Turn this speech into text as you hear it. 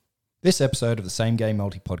This episode of the Same Game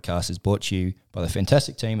Multi Podcast is brought to you by the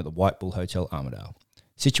fantastic team at the White Bull Hotel Armidale.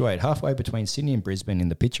 Situated halfway between Sydney and Brisbane in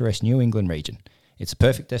the picturesque New England region, it's a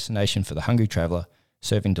perfect destination for the hungry traveller,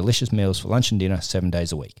 serving delicious meals for lunch and dinner 7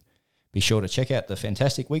 days a week. Be sure to check out the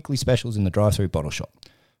fantastic weekly specials in the drive-through bottle shop.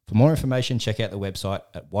 For more information, check out the website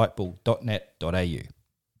at whitebull.net.au. The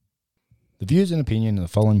views and opinion of the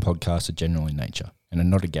following podcast are general in nature and are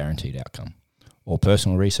not a guaranteed outcome. All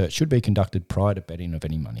personal research should be conducted prior to betting of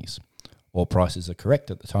any monies. All prices are correct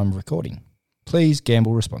at the time of recording. Please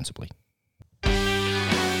gamble responsibly.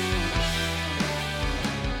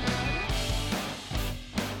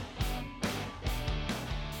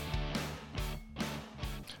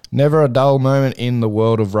 Never a dull moment in the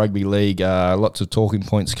world of rugby league. Lots of talking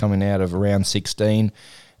points coming out of round 16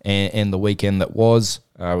 and the weekend that was.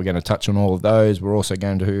 We're going to touch on all of those. We're also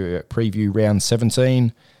going to preview round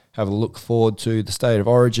 17, have a look forward to the State of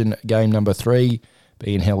Origin game number 3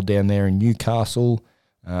 being held down there in Newcastle,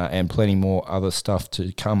 and plenty more other stuff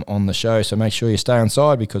to come on the show. So make sure you stay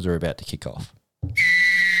inside because we're about to kick off.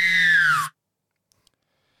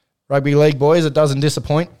 Rugby League, boys, it doesn't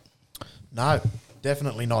disappoint. No,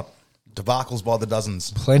 definitely not. Debacles by the dozens.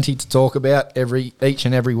 Plenty to talk about each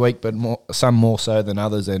and every week, but some more so than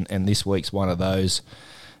others, and this week's one of those.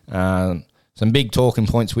 Some big talking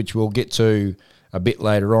points which we'll get to a bit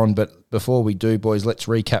later on, but before we do, boys, let's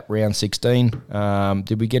recap round 16.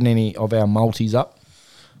 Did we get any of our multis up?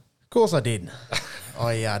 Of course I did.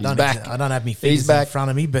 I don't have my figures in front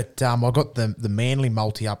of me, but I got the Manly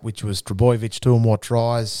multi up, which was Trbojevic 2 or more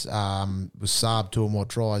tries, was Saab 2 or more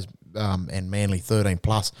tries, and Manly 13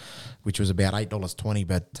 plus, which was about $8.20.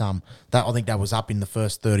 But that, I think that was up in the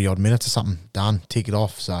first 30 odd minutes or something. Done, tick it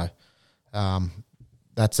off. So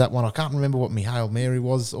that's that one. I can't remember what my Hail Mary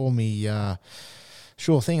was or me.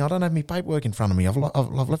 Sure thing. I don't have my paperwork in front of me. I've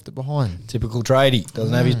left it behind. Typical tradie.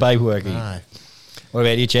 Doesn't have his paperwork. No. What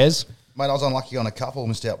about you, Ches? Mate, I was unlucky on a couple.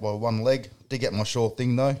 Missed out by one leg. Did get my sure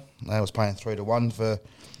thing, though. I was paying 3-1 for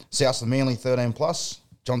South and Manly 13 plus.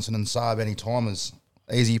 Johnson and Saab any timers.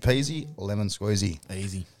 Easy peasy, lemon squeezy.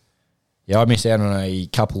 Easy. Yeah, I missed out on a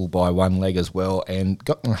couple by one leg as well and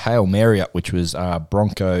got my Hail Mary up, which was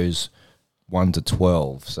Broncos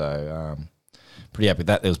 1-12. So, pretty happy with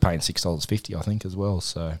that. They was paying $6.50, I think, as well.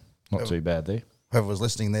 So, not too bad there. Whoever was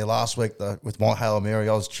listening there last week, though, with my Hail Mary,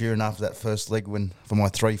 I was cheering after that first leg for my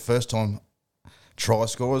 3 first-time try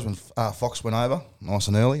scorers when Fox went over, nice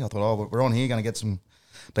and early. I thought, we're on here, going to get some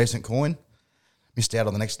decent coin. Missed out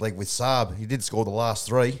on the next leg with Saab. He did score the last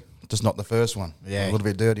 3, just not the first one. Yeah. A little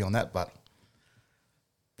bit dirty on that, but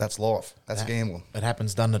that's life. That's gambling. It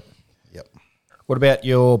happens, doesn't it? Yep. What about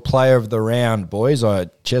your player of the round, boys?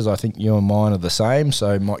 Ches, I think you and mine are the same,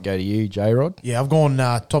 so might go to you, J-Rod. Yeah, I've gone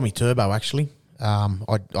Tommy Turbo, actually.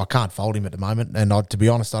 I can't fold him at the moment, and to be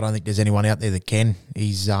honest, I don't think there's anyone out there that can.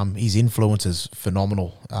 His influence is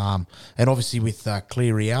phenomenal, and obviously with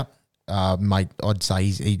Cleary out, mate, I'd say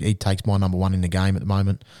he takes my number 1 in the game at the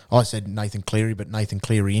moment. I said Nathan Cleary, but Nathan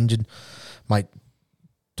Cleary injured, mate.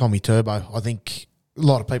 Tommy Turbo, I think a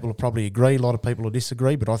lot of people will probably agree, a lot of people will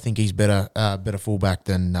disagree, but I think he's better fullback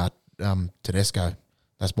than Tedesco.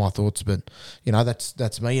 That's my thoughts, but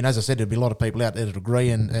that's me. And as I said, there'll be a lot of people out there that agree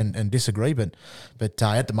and disagree. But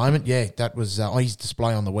at the moment, yeah, that was his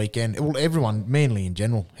display on the weekend. Well, everyone, Manly in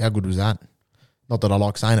general, how good was that? Not that I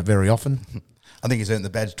like saying it very often. I think he's earned the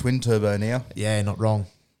badge Twin Turbo now. Yeah, not wrong.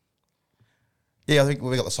 Yeah, I think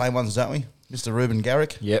we've got the same ones, don't we? Mr. Ruben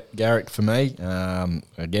Garrick. Yep, Garrick for me.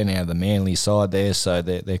 Again, out of the Manly side there, so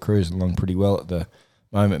they're cruising along pretty well at the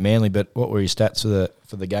moment, Manly. But what were his stats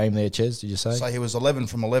for the game there, Ches, did you say? So he was 11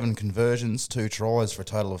 from 11 conversions, 2 tries for a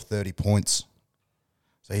total of 30 points.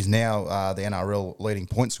 So he's now the NRL leading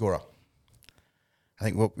point scorer. I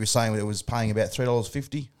think what we were saying, it was paying about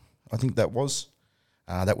 $3.50, I think that was.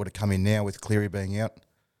 That would have come in now with Cleary being out.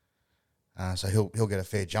 So he'll get a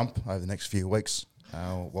fair jump over the next few weeks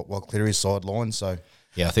while Cleary's sidelined. So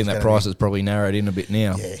yeah, I think that price has probably narrowed in a bit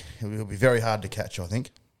now. Yeah, it'll be very hard to catch, I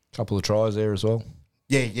think. Couple of tries there as well.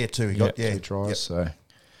 Yeah, 2. He got 2 tries. Yep.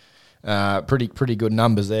 So pretty good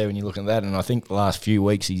numbers there when you look at that. And I think the last few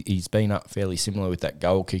weeks he's been up fairly similar with that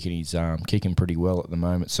goal kick, and he's kicking pretty well at the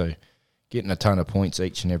moment. So getting a ton of points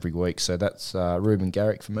each and every week. So that's Ruben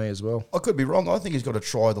Garrick for me as well. I could be wrong. I think he's got to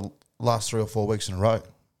try the last 3 or 4 weeks in a row.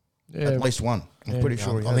 Yeah, at least one. I'm pretty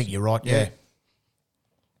sure he has. I think you're right, yeah.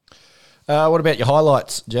 What about your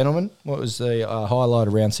highlights, gentlemen? What was the highlight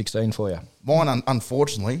of round 16 for you? Mine,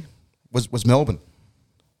 unfortunately, was Melbourne.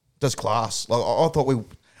 Just class. Like I thought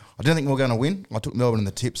I didn't think we were going to win. I took Melbourne in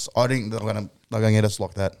the tips. I didn't think they're going to get us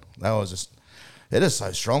like that. That was just, it is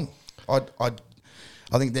so strong. I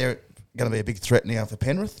think they're going to be a big threat now for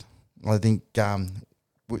Penrith. I think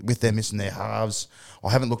with them missing their halves, I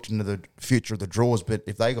haven't looked into the future of the draws, but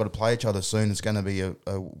if they got to play each other soon, it's going to be a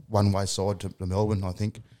one-way side to Melbourne, I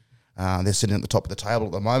think. They're sitting at the top of the table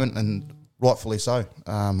at the moment, and rightfully so.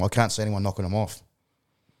 I can't see anyone knocking them off.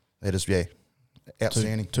 They're just,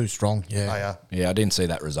 outstanding. Too strong, yeah. They are. Yeah, I didn't see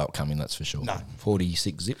that result coming, that's for sure. No.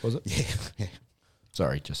 46 zip, was it? Yeah.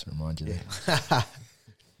 Sorry, just to remind you there.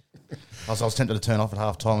 I was tempted to turn off at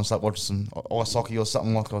half time and start watching some ice hockey or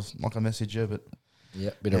something like I messaged you, but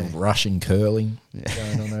Yeah, bit of Russian curling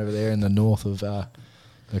going on over there in the north of the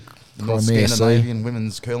North Crimea Sea. Scandinavian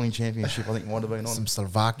Women's Curling Championship, I think might have been on. Some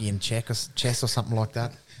Slovakian chess or something like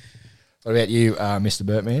that. What about you, Mr.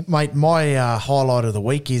 Burtman? Mate, my highlight of the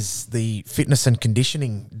week is the fitness and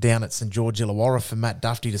conditioning down at St George Illawarra for Matt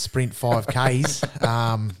Duffy to sprint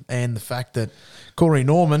 5Ks, and the fact that Corey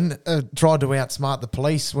Norman tried to outsmart the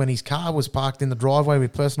police when his car was parked in the driveway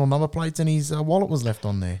with personal number plates and his wallet was left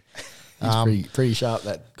on there. He's pretty sharp,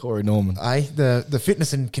 that Corey Norman. The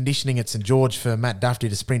fitness and conditioning at St George for Matt Duffy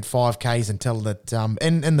to sprint 5Ks and tell that,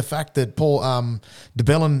 and the fact that Paul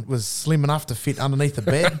DeBellin was slim enough to fit underneath the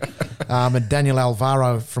bed, and Daniel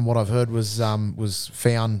Alvaro, from what I've heard, was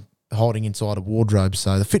found hiding inside a wardrobe.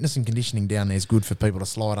 So the fitness and conditioning down there is good for people to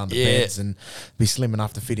slide under beds and be slim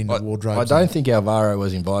enough to fit into wardrobes. I don't think Alvaro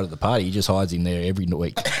was invited to the party. He just hides in there every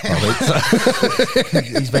week.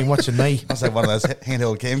 He's been watching me. I say one of those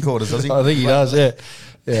handheld camcorders, does he? I think he does,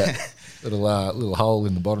 yeah. Little hole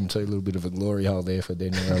in the bottom too, a little bit of a glory hole there for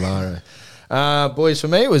Daniel Alvaro. Boys, for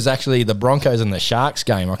me it was actually the Broncos and the Sharks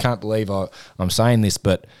game. I can't believe I'm saying this,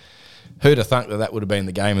 but who'd have thunk that would have been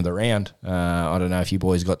the game of the round? I don't know if you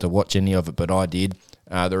boys got to watch any of it, but I did.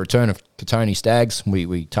 The return of Katoni Staggs,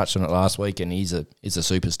 we touched on it last week, and he's a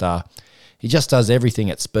superstar. He just does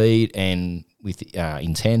everything at speed and with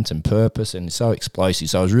intent and purpose, and so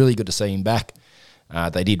explosive. So it was really good to see him back.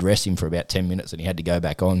 They did rest him for about 10 minutes, and he had to go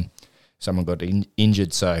back on. Someone got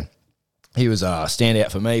injured, so he was a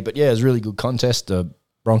standout for me. But yeah, it was a really good contest. The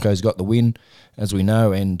Broncos got the win, as we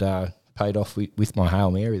know, and paid off with my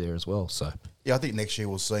Hail Mary there as well. So yeah, I think next year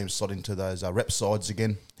we'll see him slot into those rep sides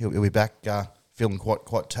again. He'll be back feeling quite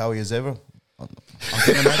towy as ever. I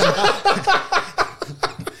can imagine.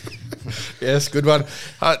 Yes, good one.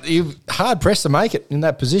 You hard pressed to make it in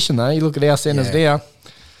that position though. You look at our centres now.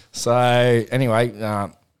 So anyway,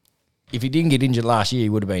 if he didn't get injured last year, he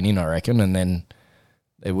would have been in, I reckon, and then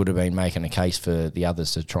they would have been making a case for the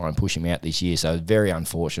others to try and push him out this year. So very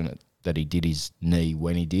unfortunate that he did his knee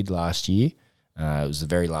when he did last year. It was the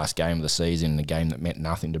very last game of the season, the game that meant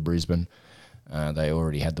nothing to Brisbane. They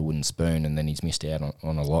already had the wooden spoon, and then he's missed out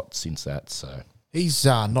on a lot since that. So he's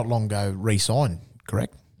not long ago re-signed,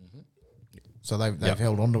 correct? Mm-hmm. So they've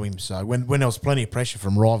held on to him. So when there was plenty of pressure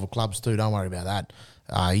from rival clubs too, don't worry about that.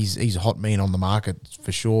 He's a hot man on the market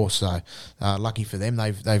for sure. So lucky for them,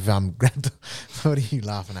 they've grabbed. What are you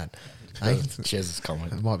laughing at? Hey? Chez's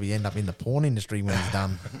comment. It might end up in the porn industry when he's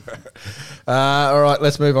done. All right,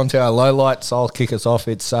 let's move on to our lowlights. I'll kick us off.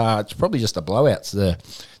 It's probably just the blowouts. The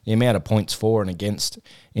amount of points for and against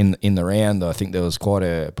in the round. I think there was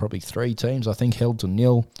probably 3 teams I think held to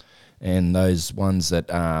nil, and those ones that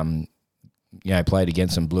played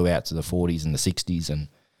against them blew out to the 40s and the 60s, and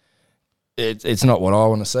it's not what I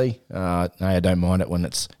want to see. No, I don't mind it when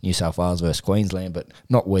it's New South Wales versus Queensland, but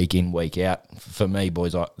not week in, week out. For me,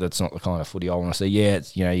 boys, that's not the kind of footy I want to see.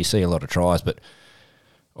 Yeah, you see a lot of tries, but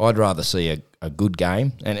I'd rather see a good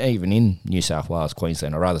game, and even in New South Wales,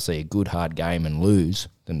 Queensland, I'd rather see a good, hard game and lose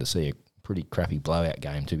than to see a pretty crappy blowout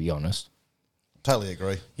game, to be honest. Totally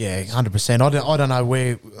agree. Yeah, 100%. I don't know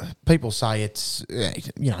where people say it's,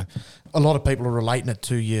 a lot of people are relating it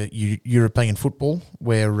to your European football,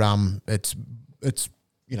 where it's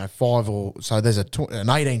 5 or so. There's an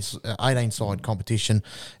 18 side competition,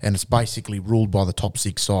 and it's basically ruled by the top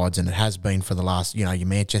 6 sides, and it has been for the last, your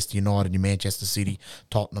Manchester United, your Manchester City,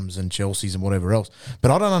 Tottenhams, and Chelsea's, and whatever else. But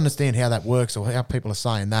I don't understand how that works, or how people are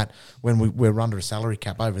saying that when we're under a salary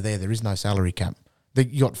cap over there. There is no salary cap.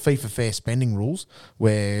 You got FIFA fair spending rules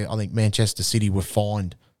where I think Manchester City were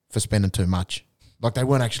fined for spending too much. Like, they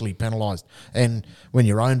weren't actually penalised. And when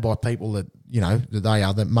you're owned by people that, that they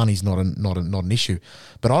are, that money's not an issue.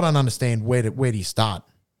 But I don't understand where do you start?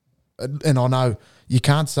 And I know you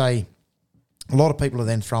can't say, a lot of people are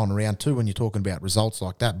then throwing around too when you're talking about results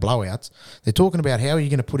like that, blowouts. They're talking about how are you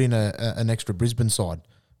going to put in an extra Brisbane side?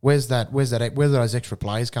 Where are those extra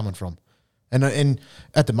players coming from? And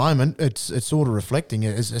at the moment, it's sort of reflecting,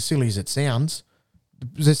 as silly as it sounds,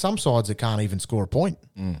 there's some sides that can't even score a point.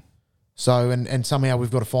 Mm. So, and somehow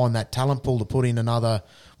we've got to find that talent pool to put in another,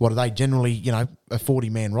 what are they generally, a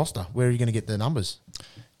 40-man roster. Where are you going to get the numbers?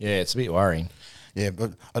 Yeah, it's a bit worrying. Yeah,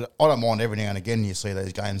 but I don't mind every now and again you see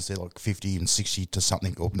those games, they're like 50 and 60 to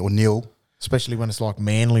something or nil. Especially when it's like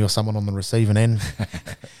Manly or someone on the receiving end.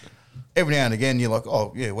 Every now and again you're like,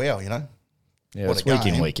 oh, yeah, wow, you know. Yeah, what it's a week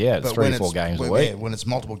in, game. week out. It's But 3 when or 4 it's- games a when- week. Yeah, when it's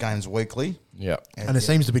multiple games weekly. Yeah, And it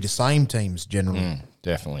seems to be the same teams generally.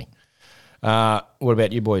 definitely. What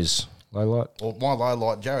about you boys? Low light? Well, my low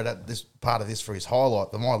light, Jared had this part of this for his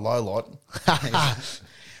highlight, but my low light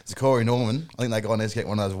is Corey Norman. I think they got needs to get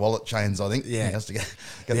one of those wallet chains, I think. Yeah. He has to get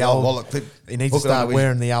the old wallet clip. He needs to hook it onto start his-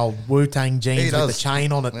 wearing the old Wu-Tang jeans with the does.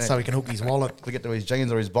 chain on it Yeah. so he can hook his wallet. to get to his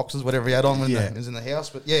jeans or his boxes, whatever he had on when Yeah. he was in the house.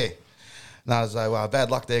 But yeah, no, so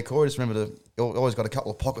bad luck there, Corey. Just remember you always got a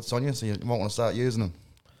couple of pockets on you, so you might want to start using them.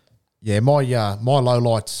 Yeah, my low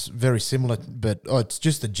light's very similar, but it's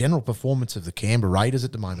just the general performance of the Canberra Raiders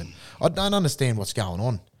at the moment. I don't understand what's going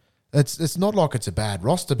on. It's not like it's a bad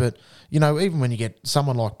roster, but you know, even when you get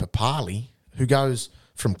someone like Papali who goes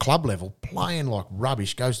from club level playing like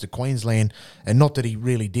rubbish, goes to Queensland, and not that he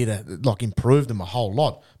really did improve them a whole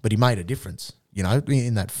lot, but he made a difference. You know,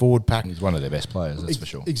 in that forward pack. He's one of their best players, that's for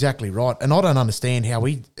sure. Exactly right. And I don't understand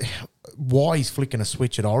why he's flicking a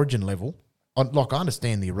switch at Origin level. I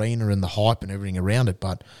understand the arena and the hype and everything around it,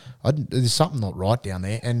 but there's something not right down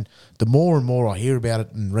there. And the more and more I hear about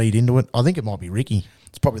it and read into it, I think it might be Ricky.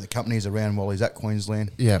 It's probably the companies around while he's at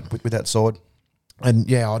Queensland. Yeah. with that side. And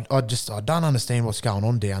yeah, I don't understand what's going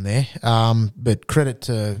on down there. But credit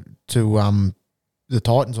to the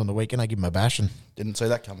Titans on the weekend, they give them a bashing. Didn't see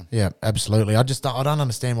that coming. Yeah, absolutely. I don't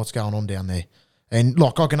understand what's going on down there. And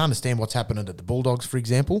I can understand what's happening at the Bulldogs, for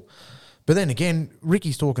example. But then again,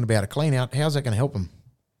 Ricky's talking about a clean out. How's that going to help him?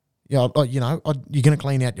 Yeah, you're going to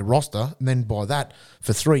clean out your roster, and then by that,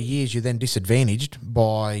 for 3 years, you're then disadvantaged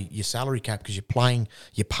by your salary cap because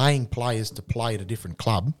you're paying players to play at a different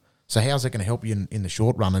club. So how's that going to help you in the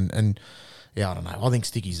short run? And yeah, I don't know. I think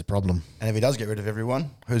Sticky's the problem. And if he does get rid of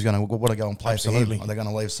everyone, who's going to want to go and play Absolutely. for him? Are they going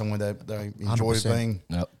to leave somewhere they enjoy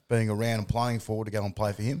 100%. being around and playing for to go and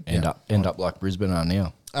play for him? End up like Brisbane are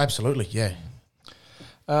now. Absolutely, yeah.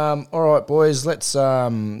 All right, boys. Let's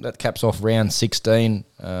that caps off round 16.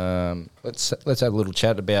 Let's have a little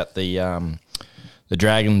chat about the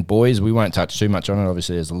Dragon boys. We won't touch too much on it.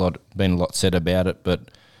 Obviously, there's been a lot said about it.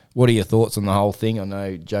 But what are your thoughts on the whole thing? I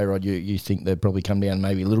know, J-Rod, you think they've probably come down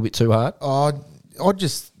maybe a little bit too hard. I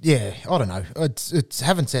don't know. It's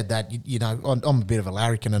having said that, you know, I'm a bit of a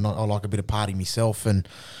larrikin and I like a bit of party myself, and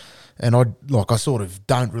I sort of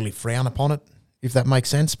don't really frown upon it, if that makes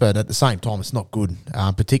sense. But at the same time, it's not good,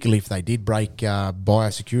 particularly if they did break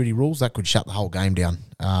biosecurity rules. That could shut the whole game down.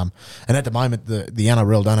 And at the moment, the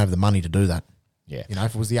NRL don't have the money to do that. Yeah. You know,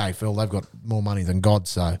 if it was the AFL, they've got more money than God.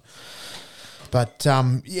 So, but I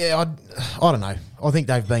don't know. I think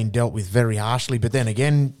they've been dealt with very harshly. But then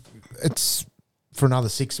again, it's for another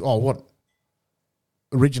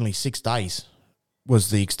originally 6 days was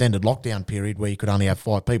the extended lockdown period where you could only have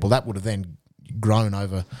 5 people. That would have then grown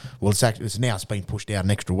over. Well, it's been pushed out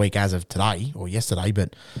an extra week as of today or yesterday.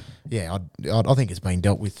 But yeah, I think it's been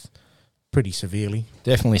dealt with pretty severely.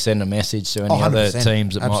 Definitely send a message to any other 100%.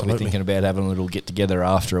 teams that might Absolutely. be thinking about having a little get together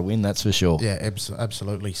after a win. That's for sure. Yeah,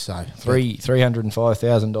 absolutely. So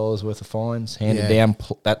 $305,000 worth of fines handed Yeah. down.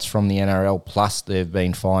 That's from the NRL. Plus, they've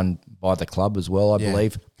been fined by the club as well, I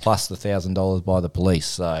believe. Plus the $1,000 by the police.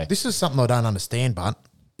 So this is something I don't understand, but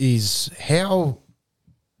is how.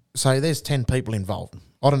 Say there's 10 people involved.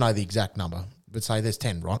 I don't know the exact number, but say there's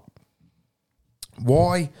 10, right?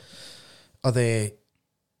 Why are there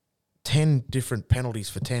 10 different penalties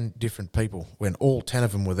for 10 different people when all 10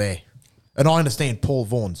 of them were there? And I understand Paul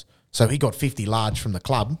Vaughan's. So he got 50 large from the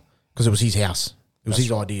club because it was his house. It was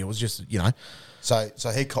his idea. It was just, you know. So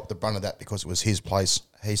he copped the brunt of that because it was his place.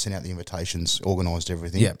 He sent out the invitations, organised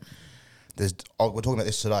everything. Yeah. We're talking about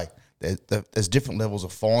this today. There's different levels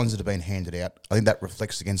of fines that have been handed out. I think that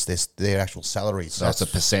reflects against their actual salaries. so that's a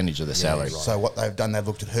percentage of the salary. So what they've done, they've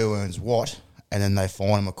looked at who earns what, and then they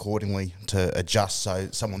fine them accordingly to adjust. So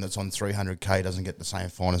someone that's on 300K doesn't get the same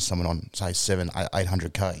fine as someone on, say,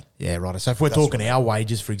 800K. Yeah, right. So if we're talking our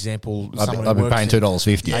wages, for example, I've been paying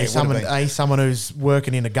 $2.50. Someone who's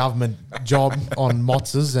working in a government job on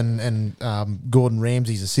Motz's and Gordon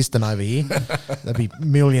Ramsay's assistant over here, there'd be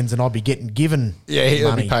millions, and I'd be given Yeah,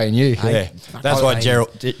 he'll money. be paying you. Hey, Yeah, that's why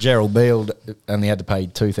hey. Gerald Beale only had to pay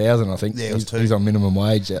 $2,000. I think. Yeah, it was he's on minimum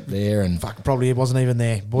wage out there, and Fuck, probably it wasn't even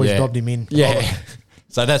there. Boys dobbed him in. Yeah,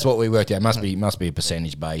 so that's what we worked out. Must be a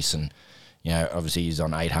percentage base, and you know, obviously he's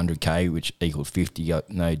on 800K, which equals 50.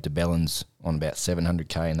 DeBellin's on about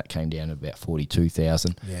 700K, and that came down to about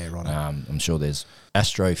 42,000. Yeah, right. I'm sure there's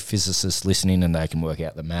astrophysicists listening, and they can work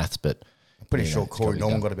out the maths, but I'm pretty you sure know, it's Corey gotta be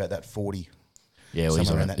Norman done. got about that 40. Yeah, well, he's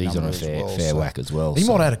somewhere on around a, that he's on number a as fair, well, fair so- whack as well. He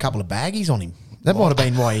so. might have had a couple of baggies on him. That might have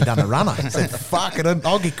been why he done a runner. He said, fuck it,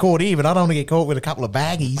 I'll get caught here, but I don't want to get caught with a couple of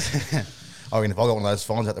baggies. I mean, if I got one of those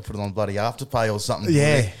fines, I have to put it on bloody afterpay or something.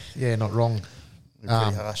 Yeah, not wrong. Pretty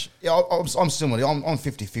harsh. Yeah, I'm similar. I'm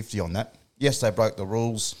 50-50 on that. Yes, they broke the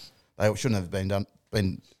rules. They shouldn't have been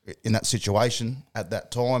in that situation at that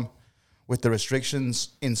time with the restrictions.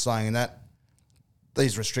 In saying that,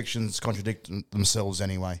 these restrictions contradict themselves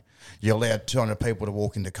anyway. You're allowed 200 people to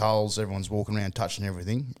walk into Coles. Everyone's walking around touching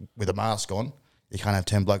everything with a mask on. You can't have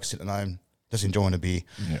 10 blokes sitting at home just enjoying a beer.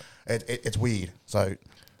 Yeah. It's weird. So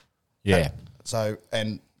Yeah.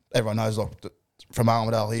 and everyone knows, like, from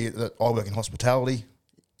Armidale here, that I work in hospitality.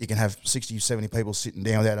 You can have 60, 70 people sitting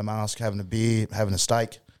down without a mask, having a beer, having a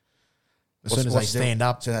steak. As soon as they stand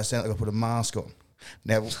up. As soon as they stand up, they've got to put a mask on.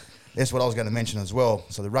 Now, that's what I was going to mention as well.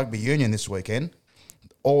 So the rugby union this weekend,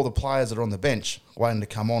 all the players that are on the bench waiting to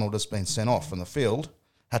come on or just been sent off from the field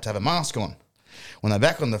had to have a mask on. When they're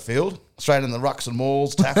back on the field, straight in the rucks and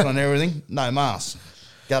walls, tackling and everything, no mask.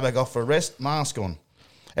 Go back off for a rest, mask on.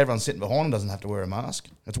 Everyone sitting behind them doesn't have to wear a mask.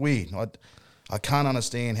 It's weird. I can't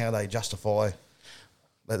understand how they justify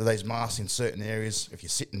these masks in certain areas. If you're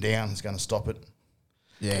sitting down, it's going to stop it.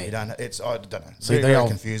 Yeah. I don't know. It's See, very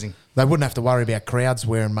confusing. They wouldn't have to worry about crowds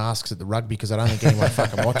wearing masks at the rugby because I don't think anyone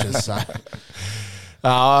fucking watches. So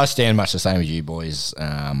I stand much the same as you boys.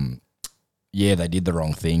 Yeah, they did the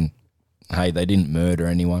wrong thing. Hey, they didn't murder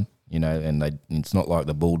anyone, and it's not like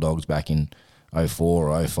the Bulldogs back in 04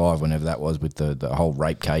 or 05, whenever that was, with the whole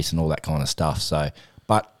rape case and all that kind of stuff. So,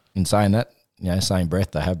 but in saying that, same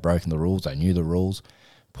breath, they have broken the rules. They knew the rules.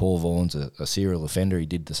 Paul Vaughan's a serial offender. He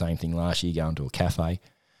did the same thing last year, going to a cafe.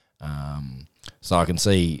 So I can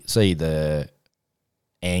see the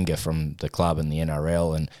anger from the club and the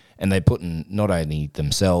NRL, and they're putting not only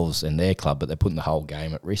themselves and their club, but they're putting the whole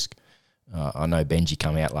game at risk. I know Benji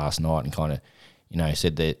come out last night and kind of,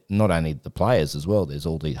 said that not only the players as well, there's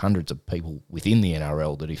all these hundreds of people within the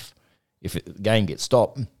NRL that if the game gets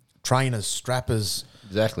stopped, trainers, strappers.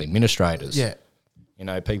 Exactly, administrators. Yeah.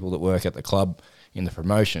 People that work at the club in the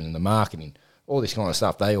promotion and the marketing, all this kind of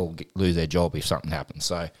stuff, they all lose their job if something happens.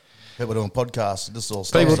 So people doing podcasts, this all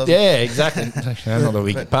stuff. Yeah, exactly. Not that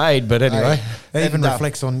we get paid, but anyway. It even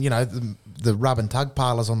reflects on, the rub and tug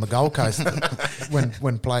parlours on the Gold Coast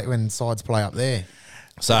when sides play up there.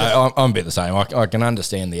 So I'm a bit the same. I can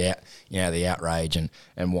understand the outrage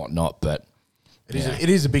and whatnot, but it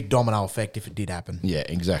is a big domino effect if it did happen. Yeah,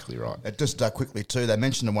 exactly right. Just quickly too, they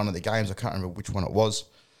mentioned in one of the games, I can't remember which one it was.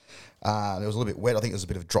 It was a little bit wet. I think there was a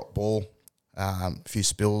bit of drop ball, a few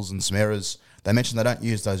spills and some errors. They mentioned they don't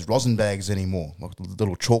use those rosin bags anymore, like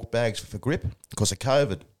little chalk bags for grip, because of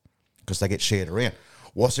COVID, because they get shared around.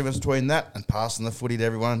 What's the difference between that and passing the footy to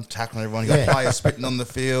everyone, tackling everyone? You got players spitting on the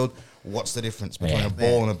field. What's the difference between a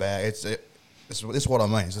ball and a bag? It's what I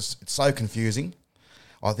mean. It's so confusing.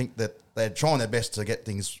 I think that they're trying their best to get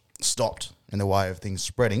things stopped in the way of things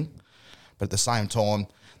spreading, but at the same time,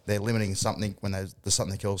 they're limiting something when there's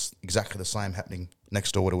something else exactly the same happening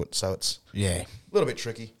next door to it. So it's a little bit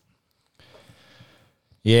tricky.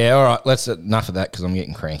 Yeah, all right. Let's enough of that because I'm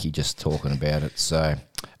getting cranky just talking about it. So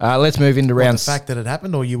let's move into round. The fact that it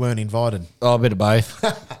happened, or you weren't invited? Oh, a bit of both.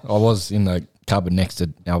 I was in the cupboard next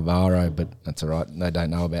to Alvaro, but that's all right. They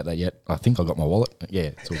don't know about that yet. I think I got my wallet.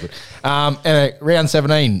 Yeah, it's all good. Anyway, round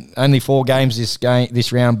 17. Only 4 games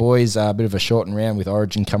this round, boys. A bit of a shortened round with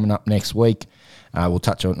Origin coming up next week. We'll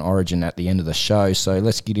touch on Origin at the end of the show. So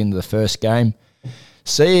let's get into the first game.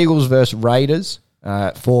 Sea Eagles versus Raiders.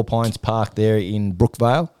 4 Pines Park there in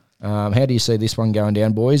Brookvale. How do you see this one going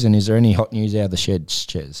down, boys? And is there any hot news out of the sheds,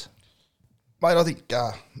 Ches? Mate, I think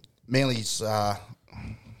Manly's going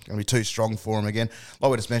to be too strong for him again.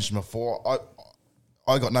 Like we just mentioned before,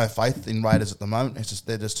 I got no faith in Raiders at the moment. It's just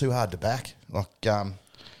they're just too hard to back. Like I'll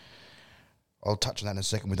touch on that in a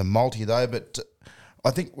second with the multi though, but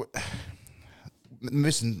I think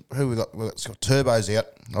missing who we got. It's got Turbos out.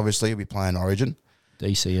 Obviously, he'll be playing Origin.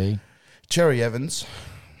 DCE. Cherry Evans.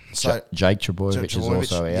 So Jake Trebojevic is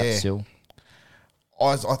also out still.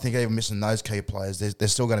 I think even missing those key players, they're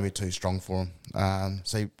still going to be too strong for him.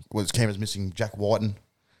 Canberra's missing Jack Whiten.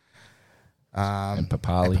 And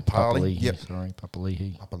Papali. Yep.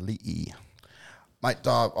 Papali'i. Mate,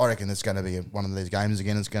 I reckon it's going to be one of these games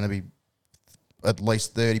again. It's going to be at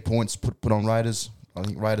least 30 points put on Raiders. I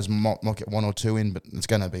think Raiders might get 1 or 2 in, but it's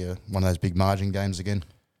going to be one of those big margin games again.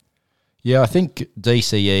 Yeah, I think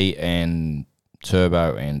DCE and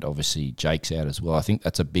Turbo and obviously Jake's out as well. I think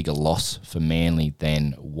that's a bigger loss for Manly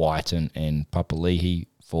than Whiten and Papali'i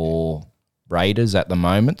for Raiders at the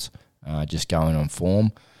moment, just going on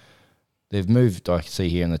form. They've moved, I see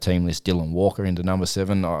here in the team list, Dylan Walker into number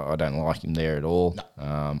 7. I don't like him there at all.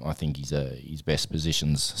 No. I think his best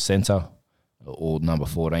position's centre or number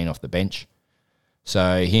 14 off the bench.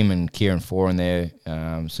 So him and Kieran Foran there,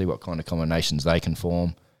 see what kind of combinations they can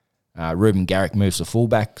form. Ruben Garrick moves to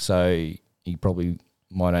fullback, so he probably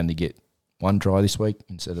might only get 1 try this week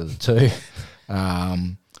instead of the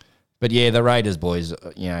 2. But yeah, the Raiders boys,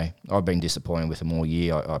 I've been disappointed with them all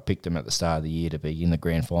year. I picked them at the start of the year to be in the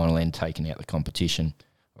grand final and taking out the competition.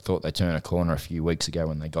 I thought they turned a corner a few weeks ago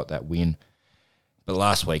when they got that win. But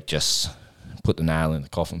last week just put the nail in the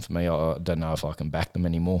coffin for me. I don't know if I can back them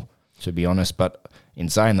anymore, to be honest. But in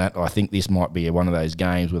saying that, I think this might be one of those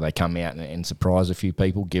games where they come out and surprise a few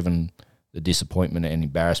people, given the disappointment and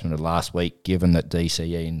embarrassment of last week, given that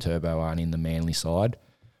DCE and Turbo aren't in the Manly side.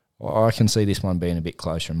 I can see this one being a bit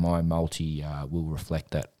closer, and my multi will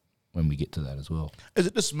reflect that when we get to that as well. Is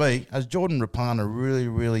it just me? Has Jordan Rapana really,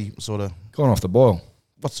 really sort of gone off the boil?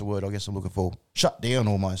 What's the word I guess I'm looking for? Shut down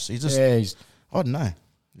almost. He's just, I don't know.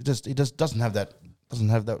 He just doesn't have that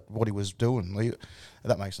what he was doing.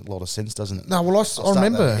 That makes a lot of sense, doesn't it? No, well, I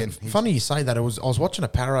remember. Funny you say that. I was watching a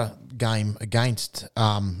para game against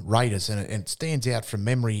Raiders, and it stands out from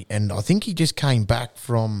memory. And I think he just came back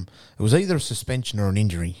from, it was either a suspension or an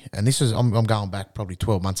injury. And this is I'm going back probably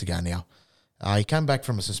 12 months ago now. He came back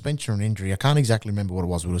from a suspension or an injury. I can't exactly remember what it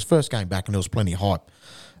was, but it was first game back, and there was plenty of hype.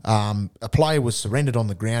 A player was surrendered on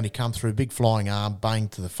the ground. He come through, big flying arm, bang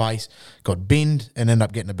to the face, got binned, and ended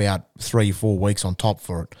up getting about 3 or 4 weeks on top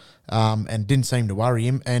for it. And didn't seem to worry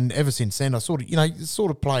him. And ever since then, I sort of, the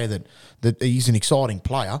sort of player that he's an exciting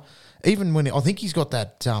player. Even when I think he's got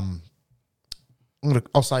that,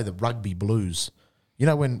 I'll say the rugby blues.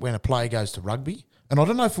 When a player goes to rugby, and I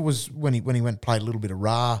don't know if it was when he went and played a little bit of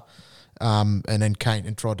RA. And then came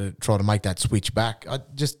and tried to make that switch back. It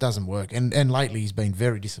just doesn't work. And lately he's been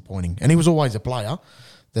very disappointing. And he was always a player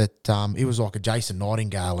that he was like a Jason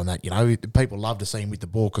Nightingale, and that people love to see him with the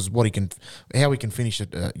ball because how he can finish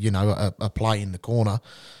it. A play in the corner,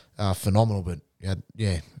 phenomenal. But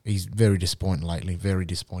he's very disappointing lately. Very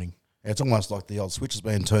disappointing. Yeah, it's almost like the old switch has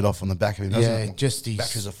been turned off on the back of him. Doesn't it? Just his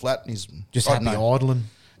batteries are flat, and he's just happy idling.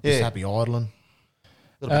 Yeah. Just happy idling.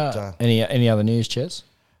 Any other news, Ches?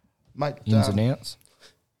 Mate, ins and outs.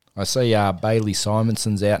 I see Bailey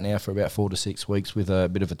Simonson's out now for about 4 to 6 weeks with a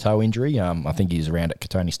bit of a toe injury. I think he's around at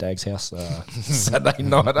Katoni Stagg's house Saturday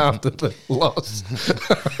night after the loss.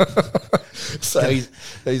 So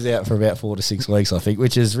he's out for about 4 to 6 weeks, I think,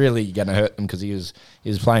 which is really going to hurt them because he was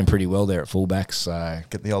playing pretty well there at fullback. So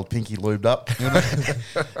get the old pinky lubed up.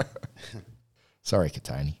 Sorry,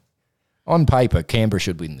 Katoni. On paper, Canberra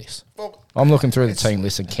should win this. Well, I'm looking through the team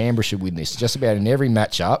list, and Canberra should win this. Just about in every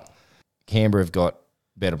matchup, Canberra have got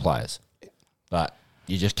better players, but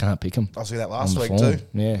you just can't pick them. I see that last week too.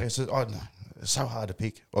 Yeah, it's so hard to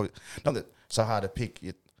pick. Well, not that it's so hard to pick.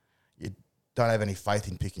 You don't have any faith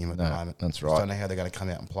in picking them at the moment. That's right. You don't know how they're going to come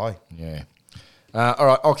out and play. Yeah. All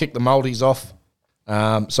right, I'll kick the Maldies off.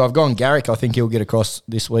 So I've gone Garrick. I think he'll get across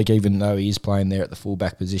this week, even though he is playing there at the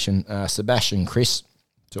fullback position. Sebastian Chris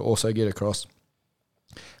to also get across.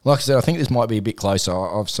 Like I said, I think this might be a bit closer.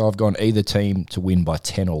 I've gone either team to win by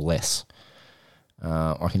 10 or less.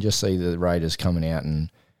 I can just see the Raiders coming out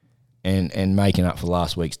and making up for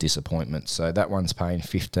last week's disappointment. So that one's paying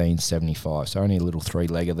 $15.75. So only a little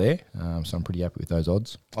 3-legger there. So I'm pretty happy with those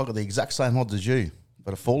odds. I've got the exact same odds as you,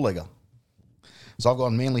 but a 4-legger. So I've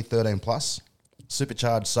gone Manly 13+,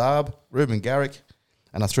 Supercharged Saab, Ruben Garrick,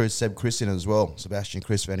 and I threw Seb Chris in as well. Sebastian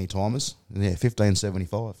Chris for any timers. And yeah,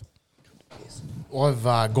 $15.75.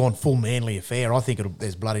 I've gone full Manly affair. I think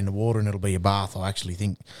there's blood in the water and it'll be a bath. I actually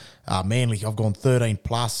think Manly, I've gone 13+,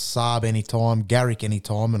 Saab anytime, Garrick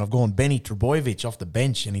anytime, and I've gone Benny Trbojevic off the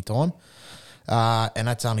bench anytime. And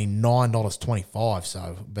that's only $9.25.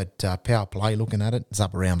 So, but power play, looking at it, it's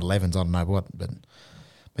up around 11s. I don't know what, but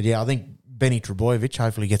yeah, I think Benny Trbojevic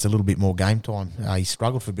hopefully gets a little bit more game time. He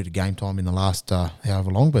struggled for a bit of game time in the last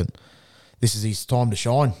however long, but this is his time to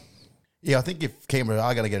shine. Yeah, I think if Canberra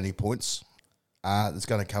are going to get any points, it's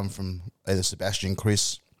going to come from either Sebastian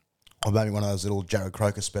Chris or maybe one of those little Jared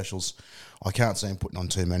Croker specials. I can't see him putting on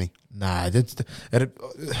too many. No, I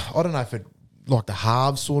don't know if it like the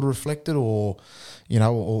halves sort of reflected or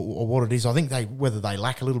what it is. I think whether they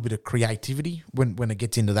lack a little bit of creativity when it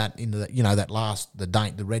gets into that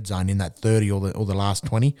the red zone in that 30 or the last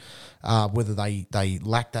 20, whether they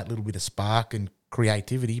lack that little bit of spark and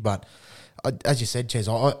creativity. But as you said, Ches,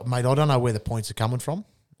 mate, I don't know where the points are coming from.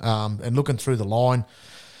 And looking through the line,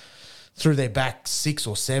 through their back 6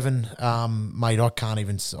 or 7, mate, I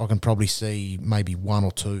can probably see maybe 1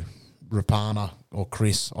 or 2, Rapana or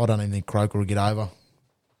Chris. I don't even think Croker will get over.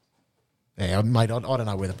 Yeah, mate, I don't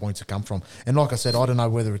know where the points have come from. And like I said, I don't know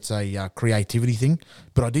whether it's a creativity thing,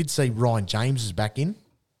 but I did see Ryan James is back in.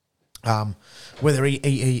 Whether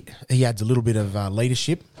he adds a little bit of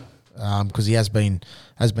leadership, because he has been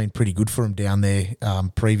pretty good for him down there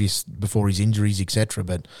before his injuries, etc.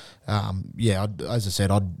 But as I said,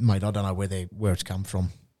 I don't know where it's come from.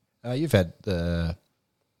 You've had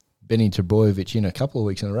Benny Trbojevic in a couple of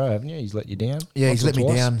weeks in a row, haven't you? He's let you down. Yeah, he's let me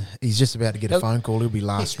down. He's just about to get a phone call. He'll be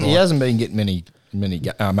last. He hasn't been getting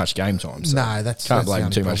much game time. So no, can't blame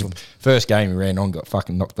him too much. First game he ran on, got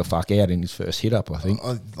fucking knocked the fuck out in his first hit up. I think.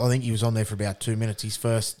 I think he was on there for about 2 minutes. His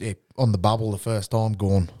first on the bubble, the first time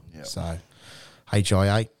gone. Yep. So,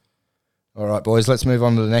 HIA. All right, boys. Let's move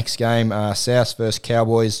on to the next game. South versus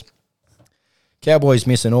Cowboys. Cowboys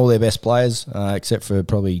missing all their best players except for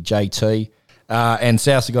probably JT. And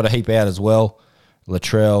Souths have got a heap out as well.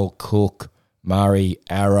 Latrell, Cook, Murray,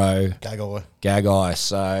 Arrow, Gagai.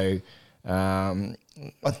 So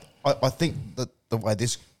I think that the way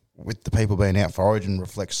this, with the people being out for Origin,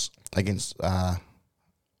 reflects against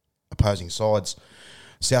opposing sides.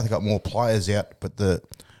 South have got more players out, but the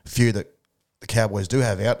few that the Cowboys do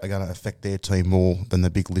have out are going to affect their team more than the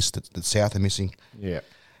big list that South are missing. Yeah.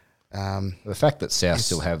 The fact that South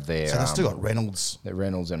still have their... So they've still got Reynolds. Their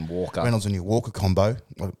Reynolds and Walker. Reynolds and your Walker combo.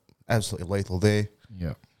 Absolutely lethal there.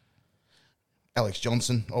 Yeah. Alex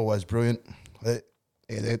Johnson, always brilliant.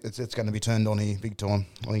 It's going to be turned on here big time.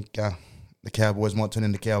 I think the Cowboys might turn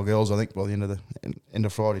into Cowgirls, I think, by the end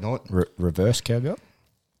of Friday night. Reverse Cowgirl?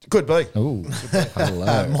 Could be. Ooh.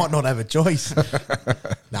 Hello. Might not have a choice.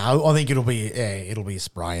 No, I think it'll be a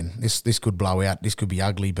spraying. This could blow out. This could be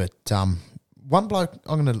ugly, but... one bloke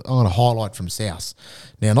I'm gonna highlight from South.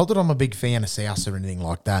 Now, not that I'm a big fan of South or anything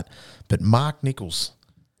like that, but Mark Nichols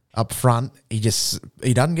up front, he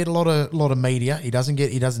doesn't get a lot of media.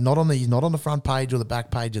 He's not on the front page or the back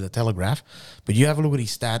page of the Telegraph. But you have a look at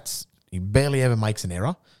his stats. He barely ever makes an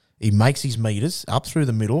error. He makes his meters up through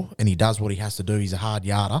the middle, and he does what he has to do. He's a hard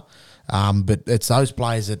yarder. But it's those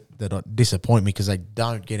players that disappoint me because they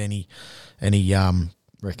don't get any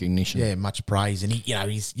recognition. Yeah, much praise. And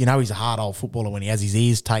he's a hard old footballer when he has his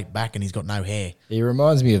ears taped back and he's got no hair. He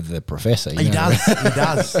reminds me of the Professor. He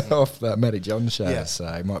does. Off the Matty John show. Yeah. So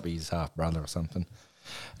he might be his half brother or something.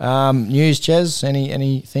 News, Ches?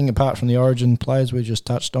 Anything apart from the Origin players we just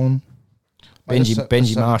touched on?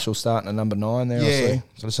 Benji Marshall starting at number 9 there. Yeah.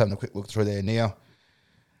 So just having a quick look through there now.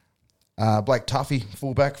 Blake Tuffy,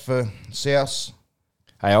 fullback for South.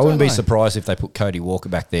 Hey, I wouldn't be surprised if they put Cody Walker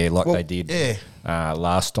back there they did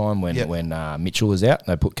last time when Mitchell was out.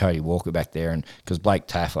 They put Cody Walker back there, and because Blake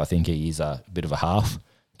Taff, I think he is a bit of a half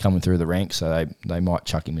coming through the ranks, so they might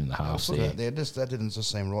chuck him in the halves there. That didn't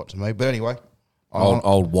just seem right to me. But anyway,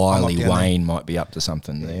 old Wiley Wayne might be up to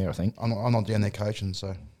something there. I think I'm not down there coaching,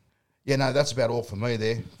 so that's about all for me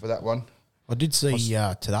there for that one. I did see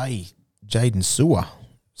today Jaden Sewer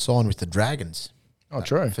signed with the Dragons. Oh,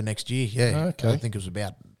 true. For next year, yeah. Okay. I think it was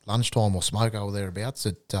about lunchtime or smoke or thereabouts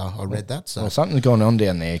that I read that. So. Well, something's gone on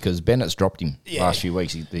down there because Bennett's dropped him last few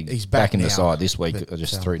weeks. He's back in the side this week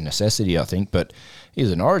just through necessity, I think. But he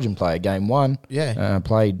was an Origin player, game 1. Yeah.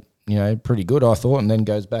 Played, pretty good, I thought, and then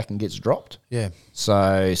goes back and gets dropped. Yeah.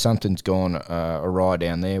 So something's gone awry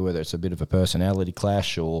down there, whether it's a bit of a personality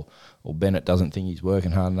clash or Bennett doesn't think he's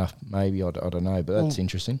working hard enough, maybe. I don't know, but that's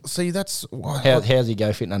interesting. See, that's... How's he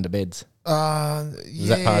go fitting under beds? Is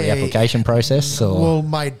that part of the application process? Or? Well,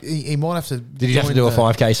 mate, he might have to... Did he have to do a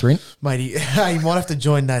 5K sprint? Mate, he might have to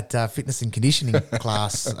join that fitness and conditioning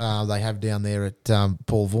class they have down there at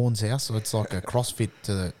Paul Vaughan's house. So it's like a CrossFit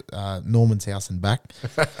to Norman's house and back.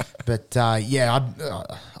 But, I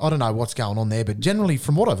don't know what's going on there. But generally,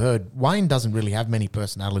 from what I've heard, Wayne doesn't really have many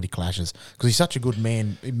personality clashes because he's such a good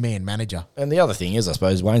man manager. And the other thing is, I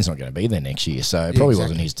suppose, Wayne's not going to be there next year, so it probably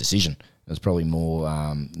wasn't his decision. It was probably more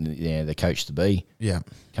the coach to be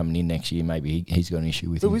coming in next year. Maybe he's got an issue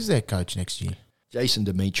with him. Who is their coach next year? Jason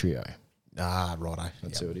Demetrio. Ah, righto.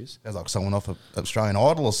 That's who it is. Sounds like someone off of Australian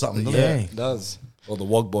Idol or something, doesn't it? It does. Or the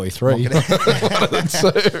Wog Boy 3. One of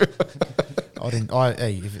the two.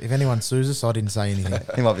 If anyone sues us, I didn't say anything.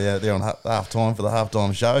 He might be out there on half time for the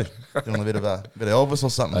halftime show, doing a bit of Elvis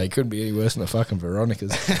or something. He couldn't be any worse than the fucking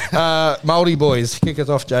Veronica's. Mouldy boys, kick us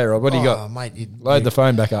off, J-Rod. What do you got? Mate, Load the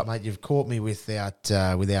phone back up. Mate, you've caught me without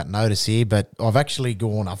notice here, but I've actually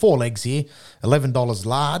gone 4 legs here, $11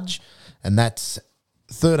 large, and that's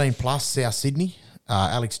 13 plus South Sydney.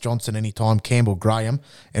 Alex Johnson anytime, Campbell Graham,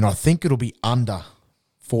 and I think it'll be under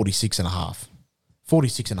 46.5.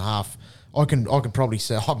 46.5. I can probably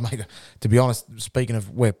say, mate, to be honest, speaking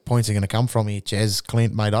of where points are going to come from here, Chaz,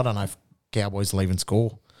 Clint, mate, I don't know if Cowboys leave and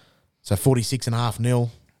score. So 46.5 nil.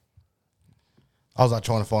 I was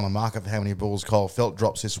trying to find a marker for how many balls Kyle Felt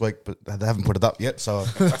drops this week, but they haven't put it up yet, so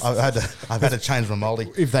I've had to change my multi.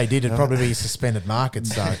 If they did, it'd probably be a suspended market.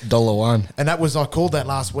 So $1. and that was I called that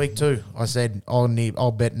last week too. I said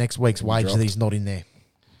I'll bet next week's wage that he's not in there.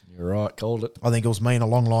 You're right, called it. I think it was me and a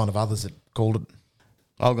long line of others that called it.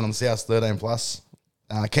 I've gone on the South 13 plus.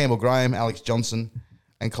 Campbell Graham, Alex Johnson,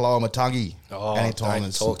 and Kaloa Matangi.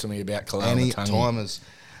 Don't talk to me about Kaloa Matangi. Timers.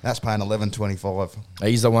 That's paying $11.25.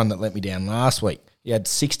 He's the one that let me down last week. He had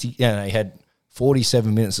he had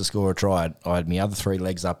 47 minutes to score a try. I had my other 3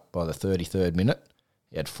 legs up by the 33rd minute.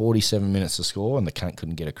 He had 47 minutes to score, and the cunt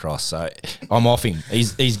couldn't get across. So I'm off him.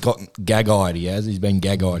 He's got gag-eyed, he has. He's been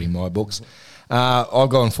gag-eyed in my books. I've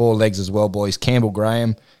gone 4 legs as well, boys. Campbell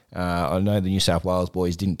Graham. I know the New South Wales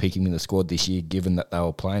boys didn't pick him in the squad this year, given that they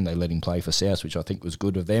were playing. They let him play for South, which I think was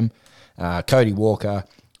good of them. Cody Walker,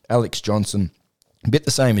 Alex Johnson. A bit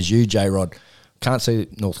the same as you, J-Rod. Can't see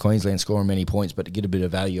North Queensland scoring many points, but to get a bit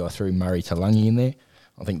of value, I threw Murray Talangi in there.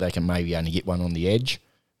 I think they can maybe only get one on the edge,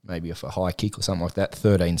 maybe off a high kick or something like that.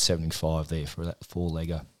 $13.75 there for that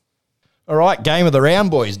 4-legger. All right, game of the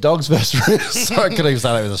round, boys. Dogs versus Roosters. Sorry, I couldn't even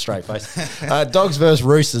say that with a straight face. Dogs versus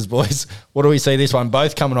Roosters, boys. What do we see this one?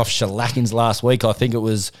 Both coming off shellackings last week. I think it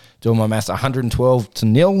was, doing my maths,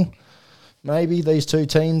 112-0. Maybe these two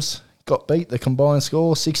teams got beat. The combined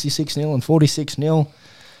score, 66-0 and 46-0.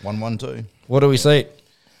 1-1-2. What do we see?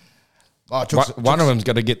 Oh, One of them's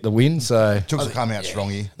got to get the win, so... Chooks will come out strong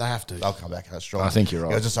here. They have to. They'll come back out strong. I think you're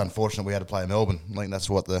right. It was just unfortunate we had to play Melbourne. I think that's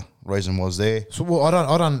what the reason was there. So well,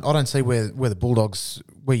 I don't see where the Bulldogs,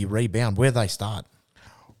 where you rebound, where they start.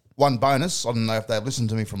 One bonus, I don't know if they listened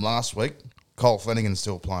to me from last week, Cole Flanagan's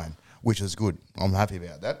still playing, which is good. I'm happy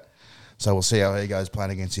about that. So we'll see how he goes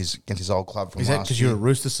playing against his old club from last year. Is that because you're a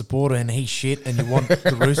Roosters supporter and he's shit and you want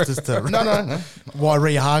the Roosters to... No.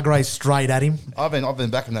 Wyree Hargraves straight at him? I've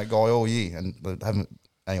been backing that guy all year and haven't...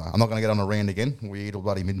 Anyway, I'm not going to get on a rant again. We eat till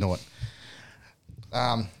bloody midnight.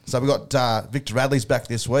 So we got Victor Radley's back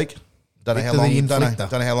this week. Don't know how long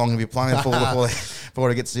he'll be playing for before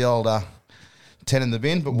he gets the old 10 in the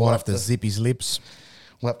bin. But Might have to zip his lips.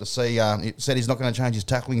 We'll have to see. He said he's not going to change his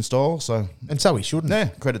tackling style. And so he shouldn't. Yeah,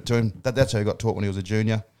 credit to him. That's how he got taught when he was a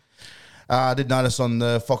junior. I did notice on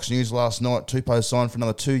the Fox News last night, Tupou signed for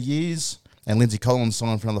another 2 years and Lindsay Collins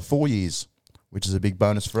signed for another 4 years, which is a big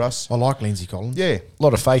bonus for us. I like Lindsay Collins. Yeah. A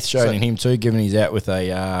lot of faith shown in him too, given he's out with a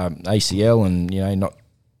ACL and,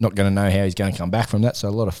 not going to know how he's going to come back from that. So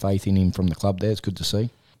a lot of faith in him from the club there. It's good to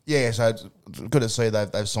see. Yeah, so it's good to see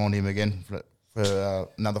they've signed him again for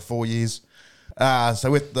another 4 years. So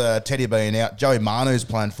with the Teddy being out, Joey Manu's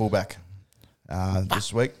playing fullback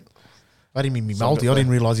this week. I didn't mean me multi. I didn't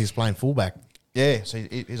realise he was playing fullback. Yeah, so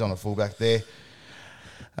he's on a fullback there.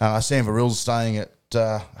 Sam Verril's staying at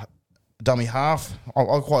dummy half. I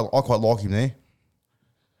quite like him there.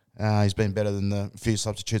 He's been better than the few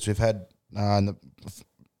substitutes we've had in the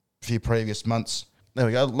few previous months. There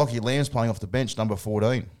we go. Lockie Lamb's playing off the bench, number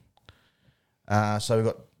 14. So we've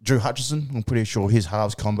got Drew Hutchison. I'm pretty sure his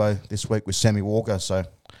halves combo this week with Sammy Walker. So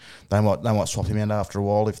they might swap him out after a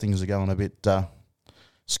while if things are going a bit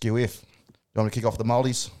skew-if. You want to kick off the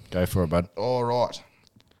multis? Go for it, bud. All right.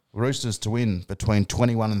 Roosters to win between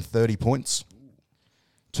 21 and 30 points.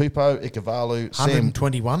 Tupou, Ikavalu,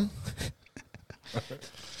 121.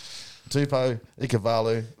 Tupou,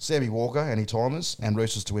 Ikavalu, Sammy Walker, any timers, and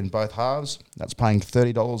Roosters to win both halves. That's paying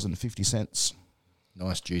 $30.50.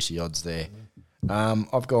 Nice juicy odds there.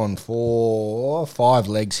 I've gone for 5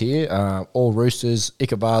 legs here. All Roosters,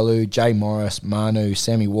 Ikavalu, Jay Morris, Manu,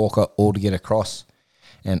 Sammy Walker, all to get across.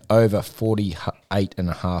 And over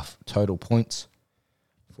 48.5 total points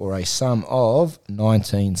for a sum of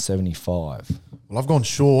 1975. Well, I've gone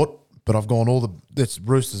short, but I've gone that's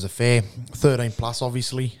Roosters are fair, 13 plus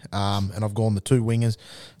obviously, and I've gone the 2 wingers,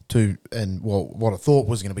 what I thought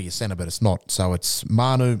was going to be a centre, but it's not. So it's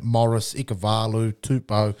Manu, Morris, Ikavalu,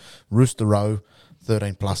 Tupou, Rooster Row,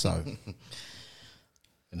 13 plus O.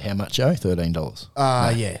 And how much, Joe?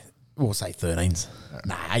 $13? Yeah. We'll say 13s.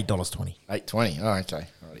 Nah, $8.20. $8.20. Oh, okay.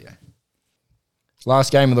 Rightio.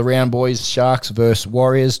 Last game of the round, boys. Sharks versus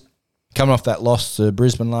Warriors. Coming off that loss to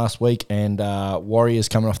Brisbane last week, and Warriors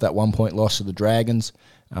coming off that 1-point loss to the Dragons.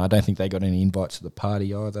 I don't think they got any invites to the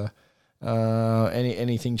party either.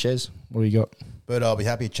 Anything, Ches? What do you got? But I'll be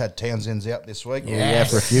happy Chad Townsend's out this week. Yeah,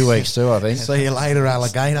 for a few weeks too, I think. See you later,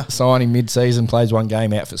 alligator. Signing mid-season, plays 1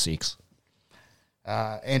 game, out for 6.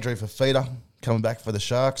 Andrew Fafita coming back for the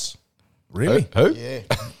Sharks. Really? Who? Yeah.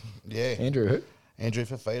 Andrew who? Andrew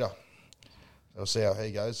Fafita. We'll see how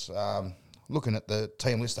he goes. Looking at the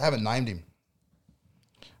team list, I haven't named him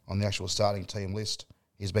on the actual starting team list.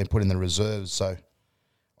 He's been put in the reserves, so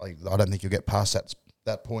I don't think you'll get past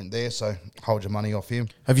that point there. So hold your money off him.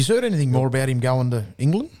 Have you heard anything more about him going to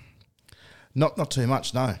England? Not too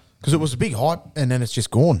much, no. Because it was a big hype, and then it's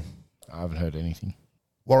just gone. I haven't heard anything.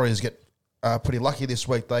 Warriors get pretty lucky this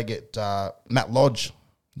week. They get Matt Lodge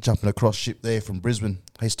jumping across ship there from Brisbane.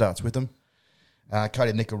 He starts with them.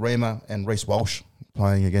 Cody Nikorima and Reece Walsh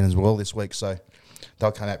playing again as well this week. So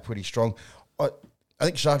they'll come out pretty strong. I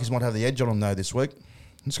think Sharkies might have the edge on them, though, this week.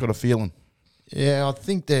 Just got a feeling. Yeah, I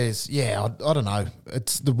think there's. Yeah, I don't know.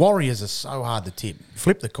 It's the Warriors are so hard to tip.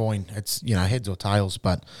 Flip the coin. It's heads or tails.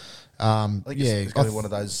 But I think it's going to be one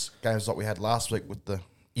of those games like we had last week with the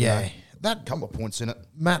that couple of points in it.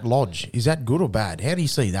 Matt Lodge, is that good or bad? How do you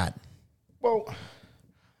see that? Well,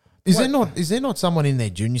 is there not someone in their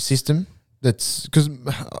junior system that's because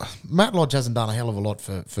Matt Lodge hasn't done a hell of a lot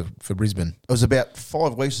for Brisbane. It was about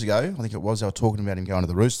 5 weeks ago, I think it was, they were talking about him going to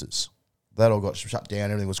the Roosters. That all got shut down,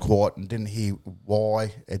 everything was quiet, and didn't hear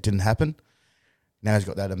why it didn't happen. Now he's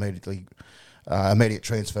got that immediate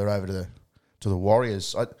transfer over to the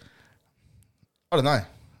Warriors. I don't know.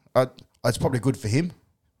 It's probably good for him.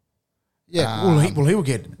 Yeah,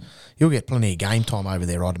 he'll get plenty of game time over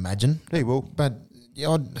there, I'd imagine. He will, but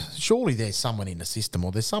surely there's someone in the system,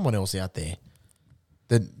 or there's someone else out there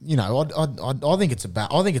that I think it's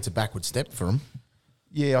a backward step for them.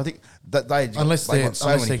 Yeah, I think that unless they're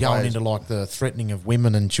going into like the threatening of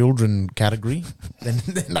women and children category, then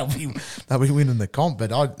they'll be winning the comp.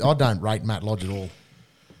 But I don't rate Matt Lodge at all.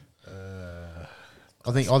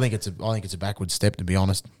 I think it's a backward step, to be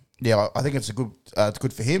honest. Yeah, I think it's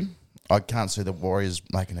good for him. I can't see the Warriors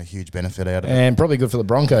making a huge benefit out of it. And probably good for the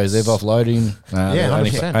Broncos. They've offloaded him. Yeah,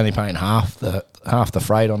 only paying half the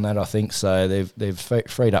freight on that, I think. So they've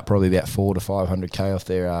freed up probably about $400 to $500K off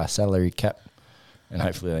their salary cap, and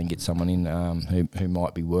hopefully they can get someone in who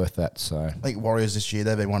might be worth that. So I think Warriors this year,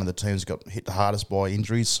 they've been one of the teams that got hit the hardest by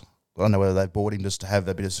injuries. I don't know whether they bought him just to have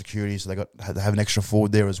a bit of security, so they have an extra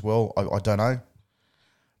forward there as well. I don't know,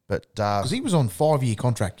 but because he was on 5-year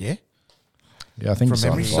contract, yeah. Yeah, I think from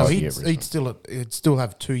memory, so he'd still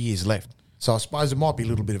have 2 years left. So I suppose it might be a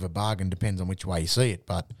little bit of a bargain, depends on which way you see it.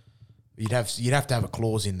 But you'd have to have a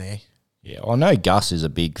clause in there. Yeah, I know Gus is a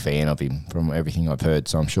big fan of him from everything I've heard.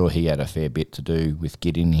 So I'm sure he had a fair bit to do with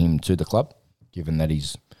getting him to the club, given that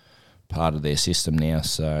he's part of their system now.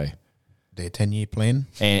 So their 10-year plan,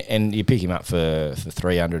 and you pick him up for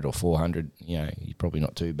 300 or 400. He's probably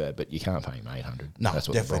not too bad, but you can't pay him 800. No, that's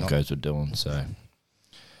what the definitely Broncos were doing. So.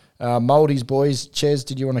 Mouldies boys, Ches,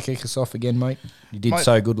 did you want to kick us off again, mate? You did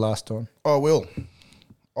so good last time. I will.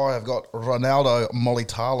 I have got Ronaldo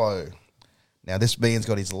Molitalo. Now, this man's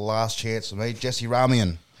got his last chance for me. Jesse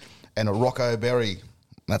Ramian and a Rocco Berry.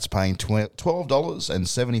 That's paying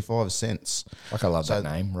 $12.75. I love that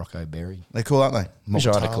name, Rocco Berry. They're cool, aren't they? Wish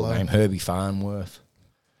I had a cool name. Herbie Farnworth.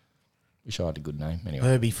 Wish I had a good name. Anyway.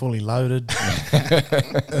 Herbie fully loaded.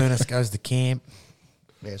 Ernest goes to camp.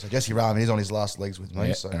 Yeah, so Jesse Ramian, he's on his last legs with me.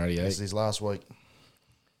 Yeah, so this is his last week.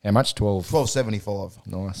 How much? $12.75.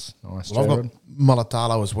 Nice. Well, I've got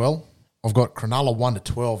Molitalo as well. I've got Cronulla 1 to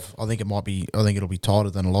 12. I think it'll be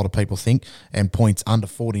tighter than a lot of people think, and points under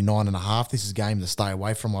 49.5. This is a game to stay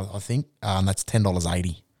away from, I think, and that's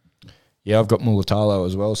 $10.80. Yeah, I've got Molitalo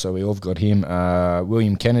as well, so we all got him.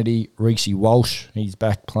 William Kennedy, Reece Walsh, he's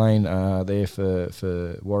back playing there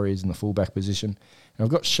for Warriors in the fullback position. And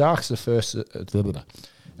I've got Sharks the first, and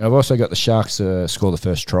I've also got the Sharks score the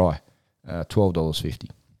first try,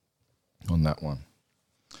 $12.50 on that one.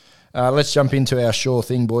 Let's jump into our sure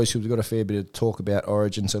thing, boys, because we've got a fair bit of talk about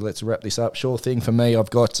Origin, so let's wrap this up. Sure thing for me, I've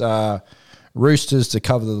got Roosters to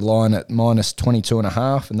cover the line at minus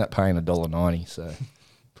 22.5, and that paying $1.90, so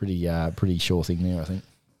pretty sure thing there, I think.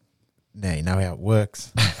 Now you know how it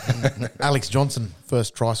works. Alex Johnson,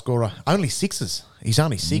 first try scorer. Only sixes. He's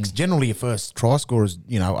only six. Generally, your first try scorer is,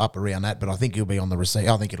 up around that, but I think he'll be on the receipt.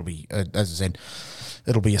 I think it'll be, as I said,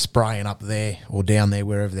 it'll be a spraying up there or down there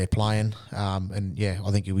wherever they're playing. And yeah,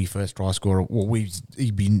 I think he'll be first try scorer. Well,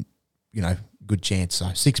 he'd be, good chance. So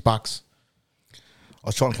 $6. I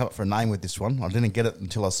was trying to come up for a name with this one. I didn't get it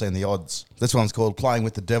until I seen the odds. This one's called Playing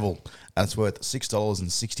with the Devil, and it's worth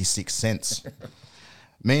 $6.66.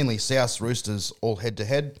 Manly South Roosters all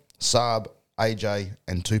head-to-head. Saab, AJ,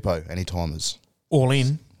 and Tupou, any-timers. All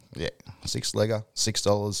in? Yeah. 6-legger,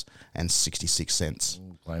 $6.66.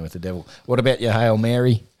 Playing with the devil. What about your Hail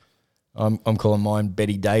Mary? I'm calling mine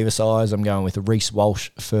Betty Davis eyes. I'm going with a Reece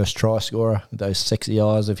Walsh first try scorer with those sexy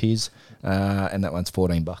eyes of his, and that one's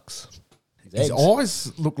 $14. His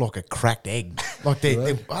eyes look like a cracked egg. Like they're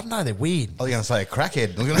I don't know, they're weird. I was going to say a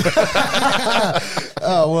crackhead.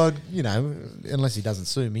 Oh, well, unless he doesn't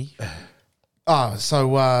sue me. Looking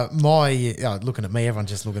at me, everyone's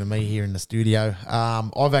just looking at me here in the studio.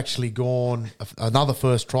 I've actually gone another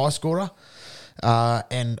first try scorer,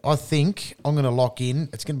 and I think I'm going to lock in.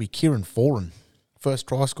 It's going to be Kieran Foran, first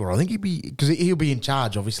try scorer. I think he'll be in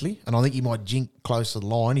charge, obviously, and I think he might jink close to the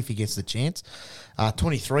line if he gets the chance.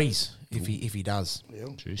 23s if he does. Yeah.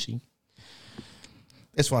 Juicy.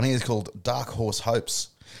 This one here is called Dark Horse Hopes.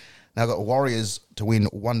 Now I've got Warriors to win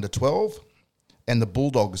 1-12 and the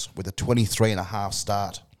Bulldogs with a 23.5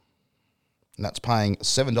 start. And that's paying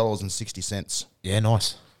 $7.60. Yeah,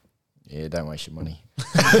 nice. Yeah, don't waste your money.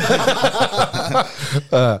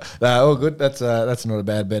 All good. That's not a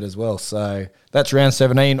bad bet as well. So that's round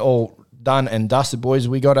 17, all done and dusted, boys.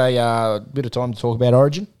 We got a bit of time to talk about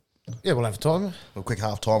Origin. Yeah, we'll have time. A quick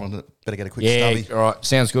half time and better get a quick stubby. Yeah, all right.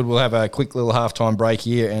 Sounds good. We'll have a quick little halftime break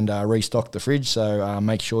here and restock the fridge. So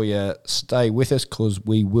make sure you stay with us because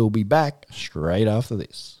we will be back straight after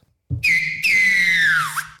this.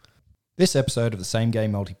 This episode of the Same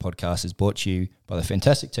Game Multi Podcast is brought to you by the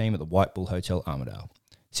fantastic team at the White Bull Hotel Armidale.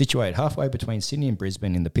 Situated halfway between Sydney and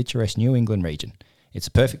Brisbane in the picturesque New England region, it's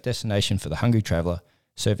a perfect destination for the hungry traveller,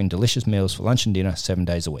 serving delicious meals for lunch and dinner 7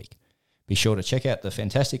 days a week. Be sure to check out the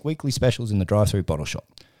fantastic weekly specials in the drive-through bottle shop.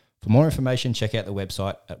 For more information, check out the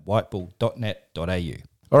website at whitebull.net.au.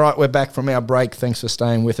 All right, we're back from our break. Thanks for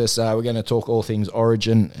staying with us. We're going to talk all things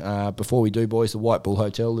Origin. Before we do, boys, the White Bull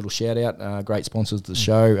Hotel, little shout-out. Great sponsors of the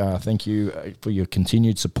show. Thank you for your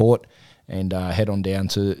continued support. And head on down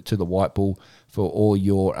to the White Bull for all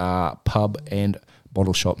your pub and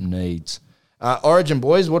bottle shop needs. Origin,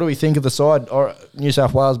 boys, what do we think of the side? New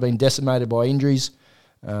South Wales been decimated by injuries.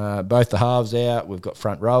 Both the halves out. We've got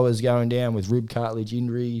front rowers going down with rib cartilage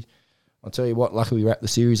injury. I'll tell you what, luckily we wrapped the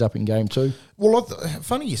series up in game 2. Well,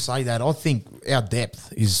 funny you say that. I think our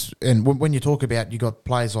depth is, and when you talk about, you got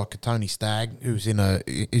players like Tony Stagg, who's in a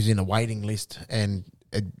waiting list, and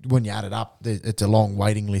when you add it up, it's a long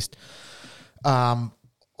waiting list. I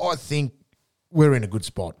think we're in a good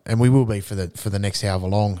spot, and we will be for the next however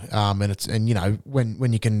long. And you know,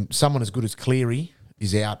 when you can, someone as good as Cleary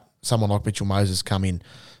is out, someone like Mitchell Moses come in,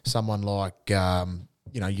 someone like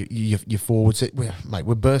your forwards,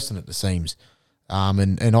 we're bursting at the seams.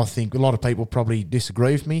 And I think a lot of people probably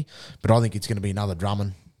disagree with me, but I think it's going to be another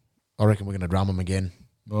drumming. I reckon we're going to drum them again.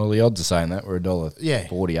 Well, the odds are saying that we're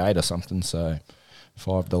 $1.48 or something, so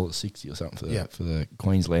 $5.60 or something for the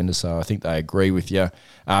Queenslanders. So I think they agree with you.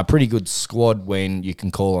 Pretty good squad when you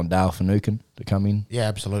can call on Dale Finucane to come in. Yeah,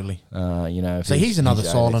 absolutely. So he's another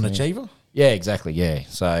silent achiever. Yeah, exactly. Yeah,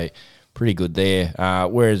 so pretty good there.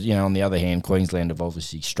 Whereas on the other hand, Queensland have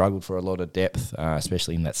obviously struggled for a lot of depth,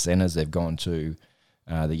 especially in that centres. They've gone to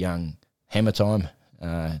the young Hammer Time,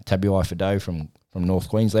 Tabuai Fido from North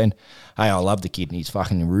Queensland. Hey, I love the kid, and he's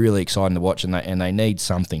fucking really exciting to watch, and they need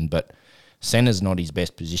something, but centre's not his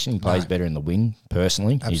best position. He plays better in the wing,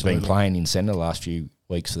 personally. Absolutely. He's been playing in centre the last few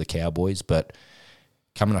weeks for the Cowboys, but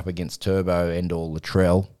coming up against Turbo and or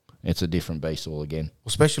Latrell, it's a different beast all again.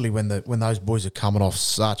 Especially when those boys are coming off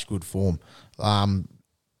such good form. Trebojevic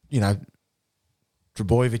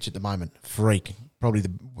at the moment, freak. Probably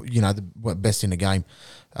the best in the game.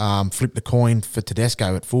 Flip the coin for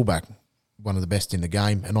Tedesco at fullback, one of the best in the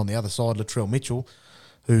game. And on the other side, Latrell Mitchell,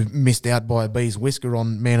 who missed out by a bee's whisker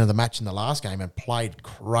on man of the match in the last game and played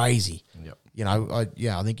crazy. Yep. I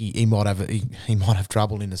think he might have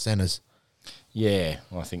trouble in the centres. Yeah,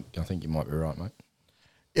 I think you might be right, mate.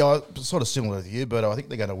 Yeah, sort of similar to you, but I think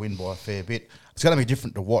they're going to win by a fair bit. It's going to be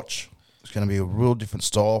different to watch. It's going to be a real different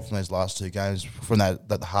style from those last two games, from that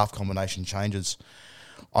the half combination changes.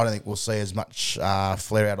 I don't think we'll see as much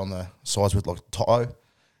flare out on the sides with like Toto,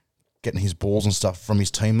 getting his balls and stuff from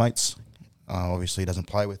his teammates. Obviously, he doesn't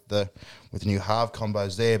play with the new half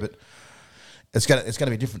combos there, but it's going to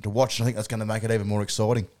be different to watch, and I think that's going to make it even more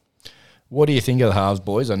exciting. What do you think of the halves,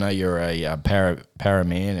 boys? I know you're a para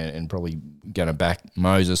man and probably going to back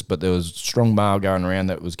Moses, but there was strong mail going around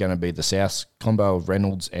that was going to be the South combo of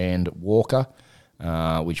Reynolds and Walker,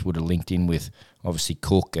 which would have linked in with obviously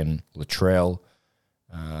Cook and Latrell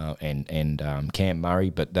and Cam Murray,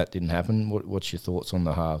 but that didn't happen. What's your thoughts on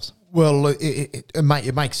the halves? Well, it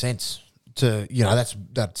makes sense.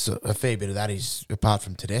 That's a fair bit of that is, apart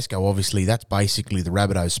from Tedesco, obviously that's basically the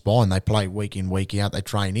Rabbitohs spine. They play week in, week out. They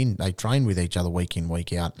train with each other week in,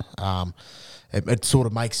 week out. It sort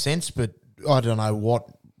of makes sense, but I don't know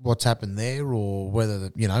what's happened there, or whether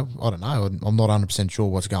I don't know. I'm not 100% sure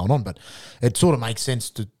what's going on, but it sort of makes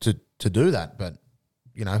sense to do that. But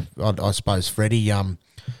I suppose Freddie.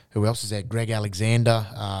 Who else is there? Greg Alexander,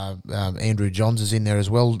 Andrew Johns is in there as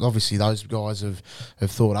well. Obviously, those guys have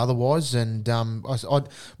thought otherwise, and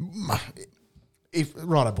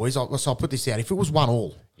Righto, boys, so I'll put this out. If it was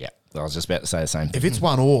 1-1, Yeah, I was just about to say the same thing. if it's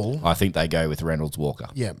 1-1, I think they go with Reynolds Walker.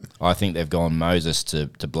 yeah. I think they've gone Moses to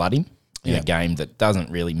blood him in a game that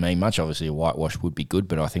doesn't really mean much. Obviously, a whitewash would be good,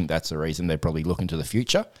 but I think that's the reason they're probably looking to the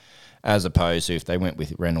future, as opposed to if they went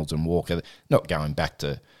with Reynolds and Walker, not going back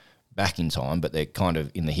in time, but they're kind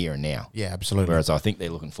of in the here and now. Yeah, absolutely. Whereas I think they're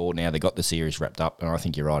looking forward now. They got the series wrapped up, and I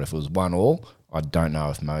think you're right. If it was 1-1, I don't know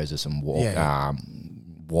if Moses and Whiten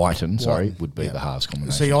would be the halves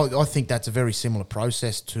combination. See, I think that's a very similar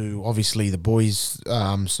process to obviously the boys.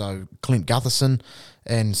 So Clint Gutherson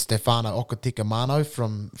and Stefano Okotikamano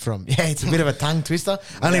from it's a bit of a tongue twister.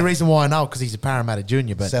 Only reason why I know because he's a Parramatta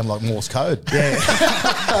junior, but Sound like Morse code. yeah.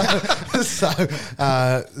 So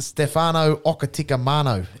Stefano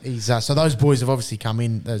Okotikamano, he's so those boys have obviously come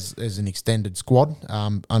in as an extended squad,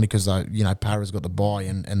 only because Parra's got the bye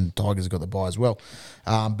and Tigers have got the bye as well.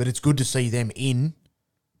 But it's good to see them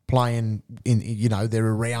playing in, they're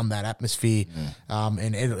around that atmosphere,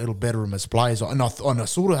 and it'll better them as players. And I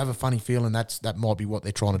sort of have a funny feeling that might be what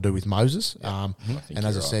they're trying to do with Moses. And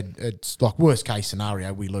as I said, it's like worst case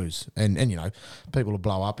scenario, we lose, and people will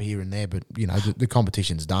blow up here and there, but the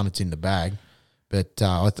competition's done, it's in the bag. But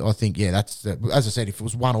I think that's as I said, if it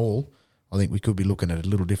was 1-1, I think we could be looking at a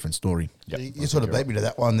little different story. Yep. You sort of beat me to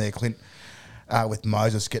that one there, Clint, with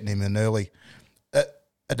Moses getting him in early.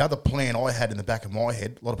 Another plan I had in the back of my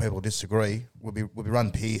head, a lot of people disagree, would be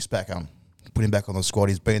run Pearce back put him back on the squad.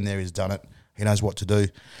 He's been there, he's done it, he knows what to do.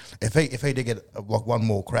 If he did get one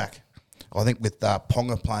more crack, I think with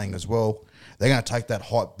Ponga playing as well, they're going to take that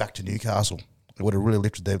hype back to Newcastle. It would have really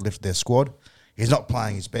lifted their squad. He's not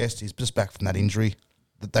playing his best. He's just back from that injury.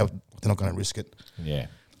 They're not going to risk it. Yeah,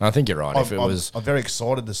 I think you're right. I'm very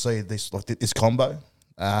excited to see this combo.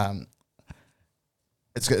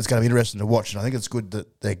 It's going to be interesting to watch, and I think it's good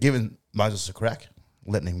that they're giving Moses a crack,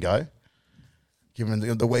 letting him go, giving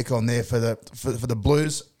him the week on there for the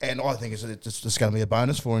Blues, and I think it's just going to be a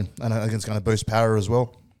bonus for him, and I think it's going to boost power as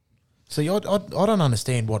well. See, I don't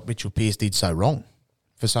understand what Mitchell Pearce did so wrong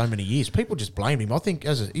for so many years. People just blame him. I think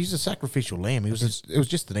he's a sacrificial lamb. It was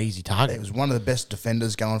just an easy target. He was one of the best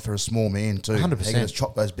defenders going for a small man too. 100%. He can just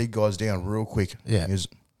chop those big guys down real quick. Yeah.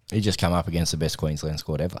 He just come up against the best Queensland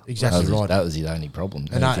squad ever. Exactly right. That was his only problem.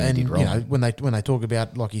 And he did wrong. When they talk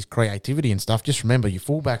about like his creativity and stuff, just remember your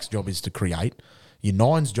fullback's job is to create, your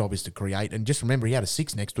nine's job is to create, and just remember he had a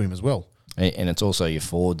 6 next to him as well. And it's also your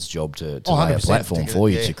forward's job to lay a platform for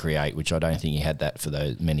you to create, which I don't think he had that for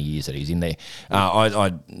those many years that he's in there.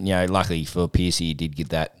 Luckily for Pearce, he did get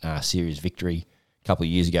that series victory a couple of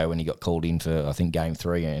years ago when he got called in for, I think, Game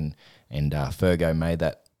 3, and Fergo made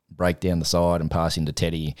that break down the side and pass into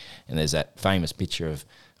Teddy, and there's that famous picture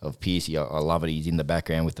of Pearcey. I love it. He's in the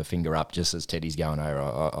background with the finger up just as Teddy's going over.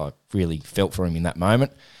 I really felt for him in that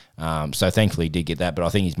moment. So thankfully he did get that, but I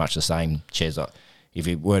think he's much the same, Ches. If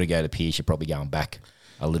he were to go to Pearce, you're probably going back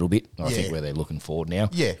a little bit. I think where they're looking forward now.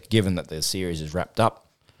 Yeah. Given that the series is wrapped up,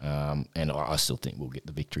 and I still think we'll get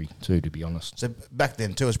the victory too, to be honest. So back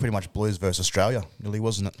then too, it was pretty much Blues versus Australia, really,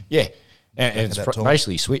 wasn't it? Yeah. And it's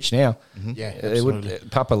basically switched now. Mm-hmm. Yeah, absolutely.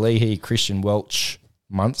 Papa Leahy, Christian Welch,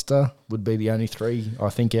 Munster would be the only 3, I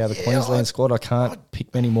think, out of the Queensland squad. I can't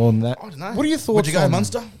pick many more than that. I don't know. What are your thoughts? Would you go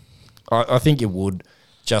Munster? I think it would,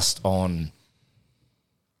 just on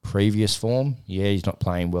previous form. Yeah, he's not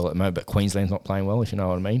playing well at the moment, but Queensland's not playing well, if you know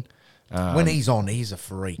what I mean. When he's on, he's a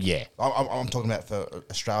freak. Yeah. I'm talking about for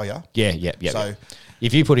Australia. Yeah. So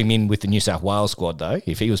if you put him in with the New South Wales squad, though,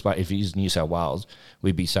 if he's New South Wales,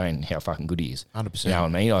 we'd be saying how fucking good he is. 100%. You know what I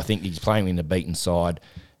mean? I think he's playing in the beaten side,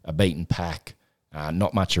 a beaten pack,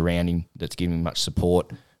 not much around him that's giving him much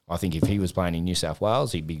support. I think if he was playing in New South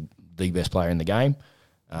Wales, he'd be the best player in the game.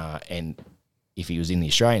 And if he was in the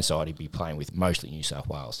Australian side, he'd be playing with mostly New South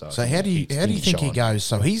Wales. So how do you think he goes?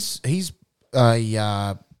 So he's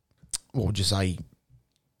a what would you say,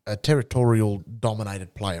 a territorial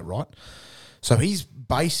dominated player, right? So he's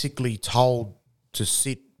basically told to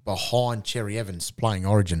sit behind Cherry Evans playing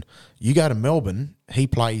Origin. You go to Melbourne,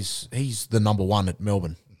 he's the number 1 at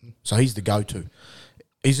Melbourne. So he's the go-to.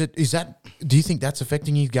 Do you think that's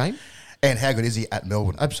affecting his game? And how good is he at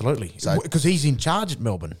Melbourne? Absolutely. Because he's in charge at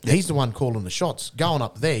Melbourne. Yeah. He's the one calling the shots. Going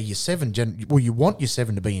up there, your 7, you want your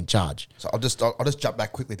 7 to be in charge. So I'll just jump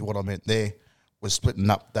back quickly to what I meant there, was splitting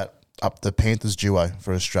up the Panthers duo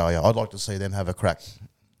for Australia. I'd like to see them have a crack.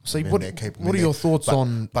 See, what are your thoughts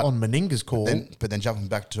on Meninga's call? But then jumping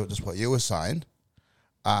back to just what you were saying,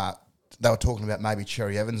 they were talking about maybe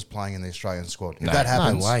Cherry Evans playing in the Australian squad. If that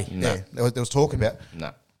happens, no way. Yeah, there was talking about.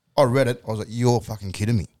 No. I read it. I was like, you're fucking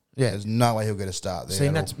kidding me. Yeah. There's no way he'll get a start there. See,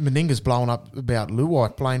 and that's Meninga's blowing up about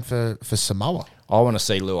Luai playing for Samoa. I want to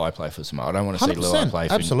see Luai play for Samoa. I don't want to see 100%, Luai play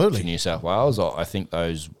absolutely. for New South Wales. I think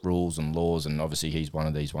those rules and laws, and obviously he's one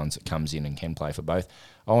of these ones that comes in and can play for both.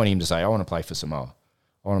 I want him to say, I want to play for Samoa.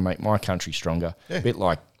 I want to make my country stronger. Yeah. A bit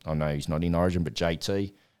like, I know he's not in Origin, but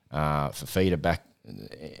JT, Fafita back.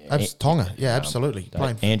 Tonga, yeah, absolutely.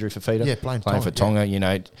 Andrew Fafita, yeah, playing for Tonga. Tonga. You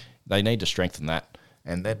know, they need to strengthen that,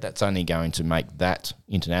 and that's only going to make that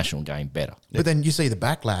international game better. But then you see the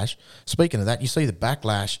backlash. Speaking of that, you see the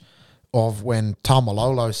backlash of when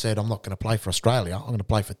Tamalolo said, I'm not going to play for Australia, I'm going to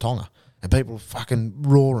play for Tonga. And people were fucking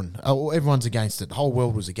roaring. Oh, everyone's against it. The whole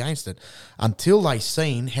world was against it until they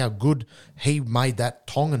seen how good he made that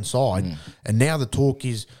Tongan side. And now the talk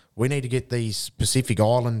is we need to get these Pacific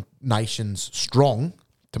Island nations strong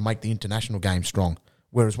to make the international game strong.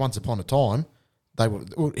 Whereas once upon a time, they were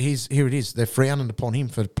here it is. They're frowning upon him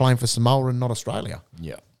for playing for Samoa and not Australia.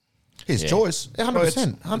 Yeah. His choice.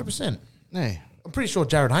 100%. 100%. Yeah. I'm pretty sure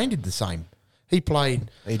Jared Hayne did the same. He played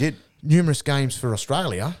numerous games for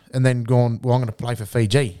Australia and then gone, well, I'm going to play for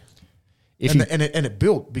Fiji. And it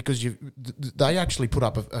built because they actually put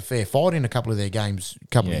up a fair fight in a couple of their games a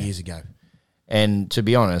couple of years ago. And to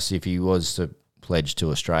be honest, if he was to pledge to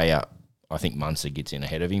Australia, I think Munster gets in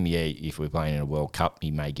ahead of him. Yeah, if we're playing in a World Cup, he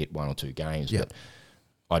may get 1 or 2 games. But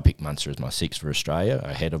I'd pick Munster as my 6 for Australia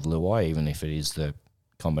ahead of Luai, even if it is the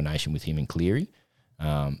combination with him and Cleary.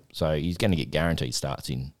 So he's going to get guaranteed starts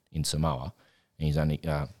in Samoa. And he's only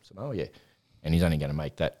and he's only going to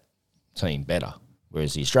make that team better.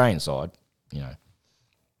 Whereas the Australian side, you know,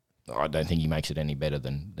 I don't think he makes it any better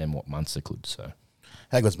than what Munster could. So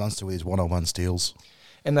how good's Munster with his 1-on-1 steals?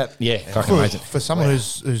 And that, fucking amazing. For someone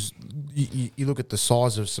who's you look at the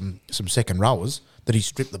size of some second rowers that he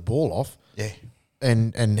stripped the ball off. Yeah.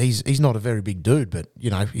 And he's not a very big dude, but, you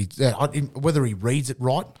know, whether he reads it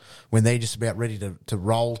right when they're just about ready to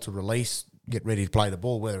roll, to release, get ready to play the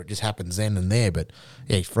ball, whether it just happens then and there, but,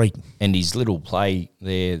 yeah, he's freaking. And his little play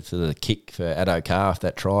there for the kick for Addo Carr,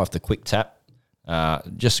 that try off the quick tap,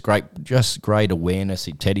 just great awareness.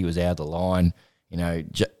 Teddy was out of the line. You know,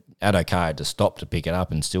 Addo Carr had to stop to pick it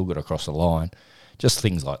up and still got across the line. Just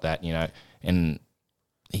things like that, you know, and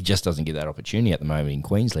he just doesn't get that opportunity at the moment in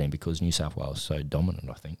Queensland because New South Wales is so dominant,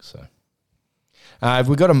 I think. So, have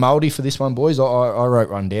we got a Māori for this one, boys? I wrote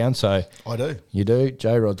one down. So I do. You do.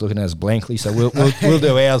 J-Rod's looking at us blankly, so we'll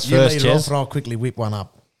do ours first, Jez. I'll quickly whip one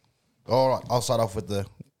up. All right, I'll start off with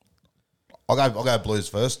I'll go Blues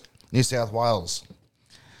first. New South Wales.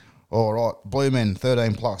 All right, Blue Men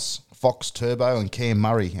 13+. Fox Turbo and Cam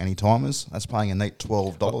Murray any-timers. That's paying a neat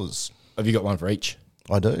 $12. Have you got one for each?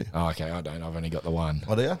 I do. Oh, okay, I don't. I've only got the one.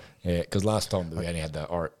 Oh, do you? Yeah, because last time we only had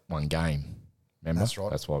the one game. Remember? That's right.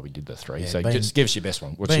 That's why we did the 3. Yeah, so just give us your best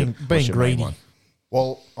one. What's being your greedy. main one?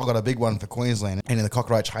 Well, I've got a big one for Queensland. Any of the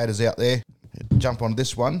cockroach haters out there, jump on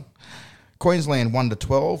this one. Queensland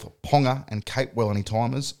 1-12. Ponga and Capewell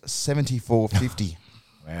any-timers, $74.50.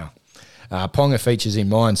 Wow. Ponga features in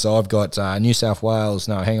mine, so I've got New South Wales.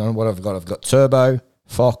 No, hang on. What I've got Turbo,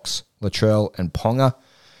 Fox, Latrell, and Ponga.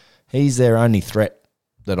 He's their only threat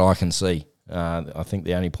that I can see. I think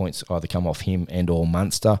the only points either come off him and or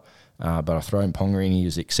Munster, but I've thrown Ponga in. He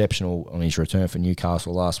was exceptional on his return for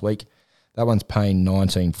Newcastle last week. That one's paying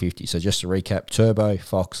 $19.50. So just to recap, Turbo,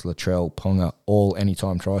 Fox, Latrell, Ponga, all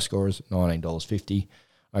anytime try scorers, $19.50.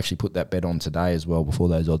 I actually put that bet on today as well before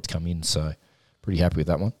those odds come in, so pretty happy with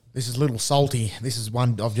that one. This is a little salty. This is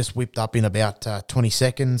one I've just whipped up in about 20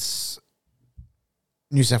 seconds.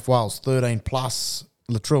 New South Wales 13+.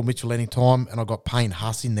 Latrell Mitchell anytime, and I got Payne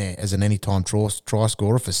Huss in there as an anytime try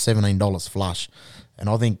scorer for $17 flush. And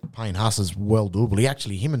I think Payne Huss is well doable.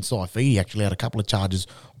 Him and Saifidi actually had a couple of charges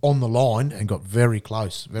on the line and got very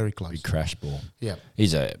close, very close. Big crash ball. Yeah.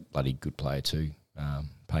 He's a bloody good player too.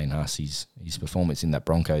 Payne Huss, his performance in that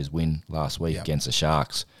Broncos win last week against the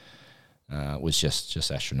Sharks was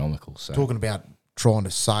just astronomical. So talking about trying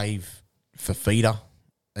to save Fafita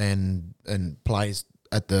and players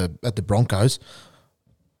at the Broncos,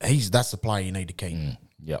 that's the player you need to keep.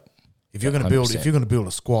 Yep. If you're going to build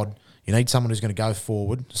a squad, you need someone who's going to go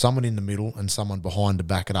forward, someone in the middle, and someone behind to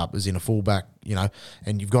back it up, as in a fullback, you know.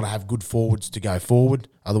 And you've got to have good forwards to go forward.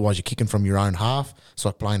 Otherwise, you're kicking from your own half. It's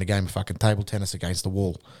like playing a game of fucking table tennis against the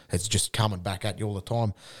wall. It's just coming back at you all the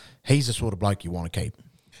time. He's the sort of bloke you want to keep.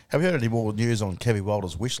 Have you heard any more news on Kevin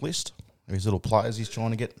Walder's wish list? His little players he's trying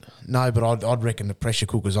to get? No, but I'd reckon the pressure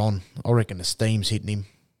cooker's on. I reckon the steam's hitting him.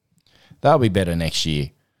 They'll be better next year.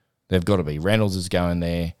 They've got to be. Reynolds is going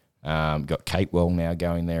there. Got Capewell now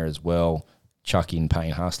going there as well. Chuck in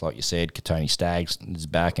Payne Huss, like you said. Katoni Staggs is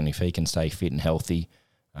back, and if he can stay fit and healthy,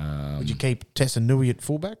 Would you keep Tessa Nui at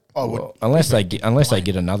fullback? I would. Well, unless they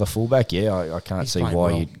get another fullback, I can't see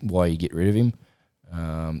why you get rid of him.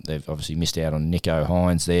 They've obviously missed out on Nico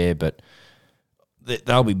Hines there, but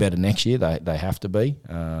they'll be better next year. They have to be.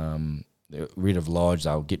 They're rid of Lodge.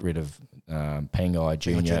 They'll get rid of Pangai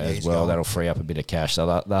Jr. as well. That'll free up a bit of cash.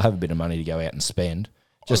 So they'll have a bit of money to go out and spend.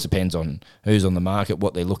 Just depends on who's on the market,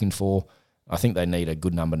 what they're looking for. I think they need a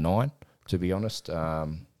good number 9, to be honest.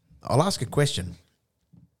 I'll ask a question.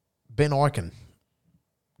 Ben Eichen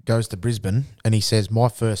goes to Brisbane and he says, my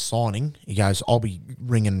first signing, he goes, I'll be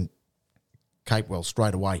ringing Capewell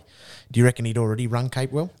straight away. Do you reckon he'd already rung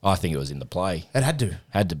Capewell? I think it was in the play. It had to.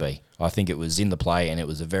 Had to be. I think it was in the play, and it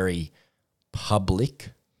was a very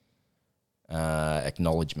public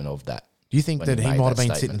acknowledgement of that. Do you think that he might have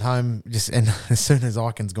been sitting at home and as soon as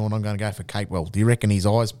Eichen's gone, I'm going to go for Capewell? Do you reckon his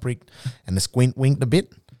eyes pricked and the squint winked a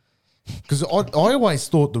bit? Because I always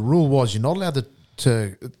thought the rule was you're not allowed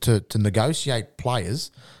to negotiate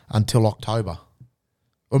players until October.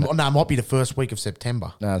 No, it might be the first week of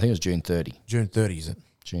September. No, I think it was June 30. June 30, is it?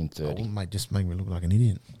 June 30. Oh, mate, just make me look like an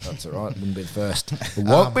idiot. That's all right. Wouldn't be the first. It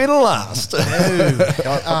won't be the last. That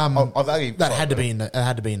had to be in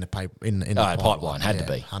the paper in the pipeline. Had to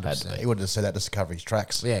be. 100%. He would have said that just to cover his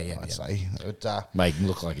tracks. I'd say. Made him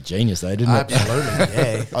look like a genius, though, didn't it? Absolutely,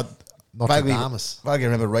 yeah. Vaguely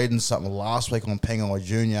remember reading something last week on Pangai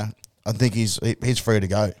Jr. I think he's free to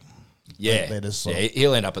go. Yeah,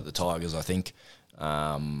 he'll end up at the Tigers, I think,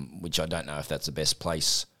 which I don't know if that's the best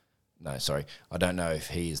place. No, sorry. I don't know if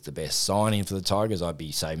he is the best signing for the Tigers. I'd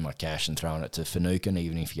be saving my cash and throwing it to Finucane,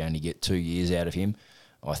 even if you only get 2 years out of him.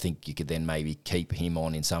 I think you could then maybe keep him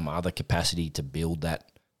on in some other capacity to build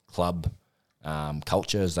that club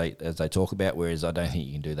culture as they talk about, whereas I don't think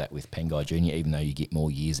you can do that with Pangai Jr., even though you get more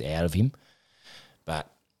years out of him.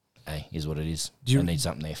 But, hey, is what it is. I need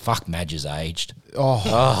something there. Fuck, Madge is aged.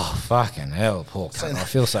 Oh, fucking hell, poor cunt. I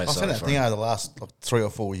feel so sorry for him. I've seen that thing over the last 3 or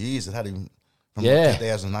 4 years that had him from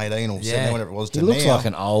 2018 or 17, whatever it was, to he looks now. like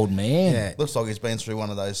an old man. Yeah. Looks like he's been through one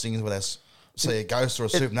of those things where they see a ghost or a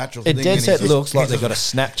supernatural It thing. dead set looks like they've got a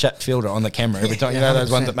Snapchat filter on the camera every time. You know those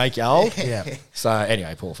ones that make you old? Yeah. So,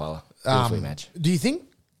 anyway, poor fella. Match. Do you think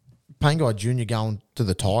Pangai Jr. going to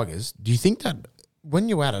the Tigers, do you think that when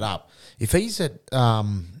you add it up, if he's at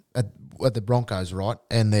the Broncos, right,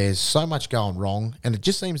 and there's so much going wrong, and it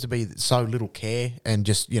just seems to be so little care, and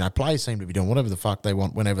just, players seem to be doing whatever the fuck they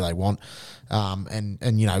want whenever they want, and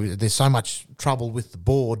there's so much trouble with the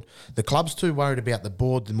board. The club's too worried about the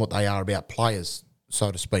board than what they are about players,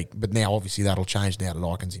 so to speak. But now, obviously, that'll change now that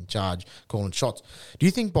Eichen's in charge, calling shots. Do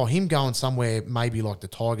you think by him going somewhere maybe like the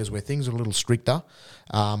Tigers, where things are a little stricter,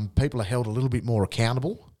 people are held a little bit more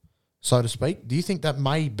accountable, so to speak, do you think that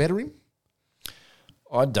may better him?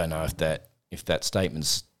 I don't know if that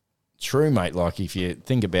statement's true, mate. Like, if you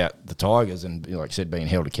think about the Tigers and, like I said, being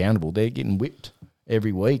held accountable, they're getting whipped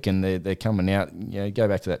every week, and they're coming out. Go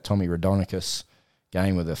back to that Tommy Radonicus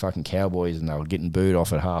game with the fucking Cowboys, and they were getting booed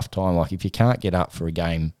off at half time. Like, if you can't get up for a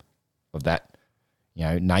game of that,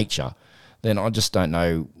 nature, then I just don't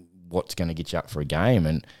know what's going to get you up for a game.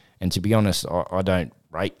 And to be honest, I don't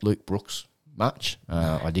rate Luke Brooks much.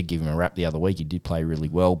 I did give him a rap the other week. He did play really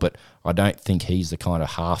well, but I don't think he's the kind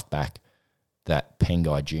of halfback that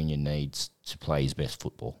Pangai Jr. needs to play his best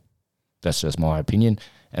football. That's just my opinion.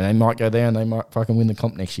 And they might go there and they might fucking win the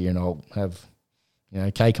comp next year, and I'll have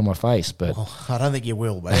cake on my face. But I don't think you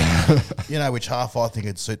will, man. You know which half I think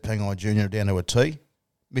would suit Pangai Jr. down to a T?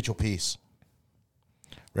 Mitchell Pearce.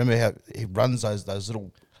 Remember how he runs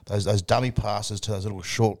those dummy passes to those little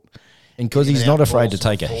short. And because he's not afraid to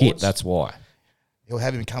take a hit, that's why. He'll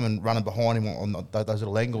have him coming running behind him on those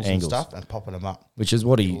little angles and stuff and popping them up. Which is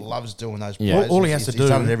what he loves doing those plays. plays. All he has to do, he's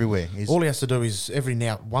done it everywhere. All he has to do is every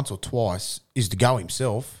now, once or twice, is to go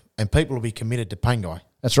himself, and people will be committed to Pangai.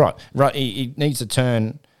 That's right. Right, he needs to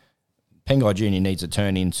turn. Pangai Jr. needs to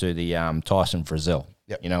turn into the Tyson Frizzell.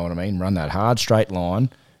 Yep. You know what I mean? Run that hard straight line,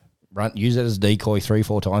 use it as a decoy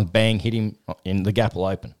 3-4 times, bang, hit him in the gap will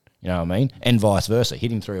open. You know what I mean? And vice versa.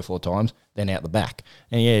 Hit him 3 or 4 times, then out the back.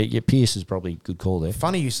 And Pearce is probably a good call there.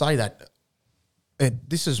 Funny you say that.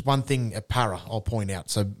 This is one thing at Para I'll point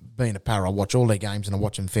out. So being a Para, I watch all their games and I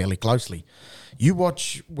watch them fairly closely. You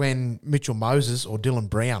watch when Mitchell Moses or Dylan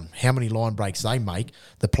Brown, how many line breaks they make.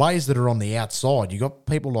 The players that are on the outside, you got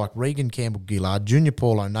people like Regan Campbell-Gillard, Junior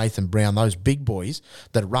Paulo, Nathan Brown, those big boys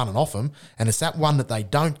that are running off them. And it's that one that they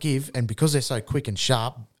don't give, and because they're so quick and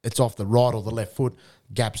sharp, it's off the right or the left foot,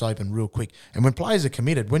 gaps open real quick. And when players are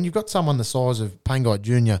committed, when you've got someone the size of Pangai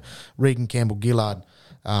Jr., Regan Campbell-Gillard,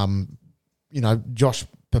 Josh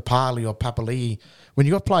Papali or Papali, when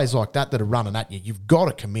you got players like that are running at you, you've got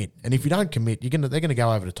to commit. And if you don't commit, they're gonna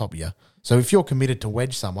go over the top of you. So if you're committed to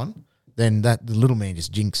wedge someone, then the little man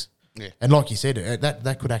just jinx. Yeah. And like you said,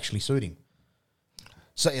 that could actually suit him.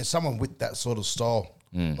 So yeah, someone with that sort of style,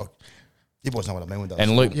 like, you boys know what I mean with that.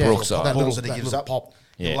 And Luke Brooks, that balls little that he gives up. pop.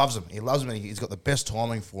 He Yeah. loves them. He loves them, and he's got the best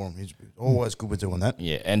timing for him. He's always good with doing that.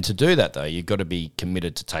 Yeah, and to do that though, you've got to be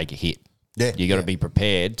committed to take a hit. Yeah, You got to be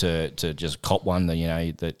prepared to just cop one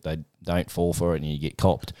that that they don't fall for it and you get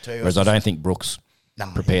copped. Whereas I don't think Brooks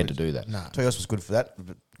prepared to do that. No. Tell you else was good for that.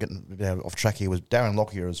 Getting a bit off track here was Darren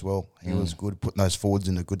Lockyer as well. He was good putting those forwards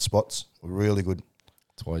in the good spots. Really good.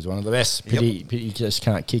 That's why he's one of the best. Pity he just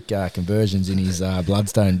can't kick conversions in his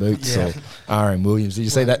Bloodstone boots or R.M. Williams. Did you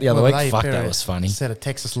see that the other week? Fuck, that was funny. Set of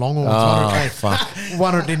Texas Longhorns. Oh, fuck.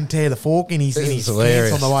 Wonder it didn't tear the fork in his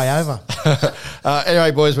hilarious. pants on the way over.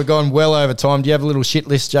 Anyway, boys, we're gone well over time. Do you have a little shit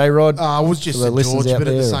list, J-Rod? I was just For the St. listeners George, out but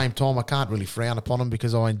at the there? same time, I can't really frown upon him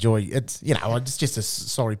because I enjoy it. It's just a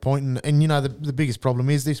sorry point. And the biggest problem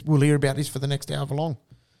is this. We'll hear about this for the next however long.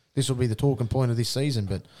 This will be the talking point of this season,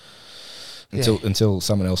 but Until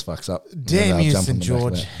someone else fucks up. damn Then you, they'll jump on St. the back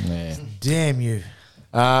of George. that. Yeah. Damn you.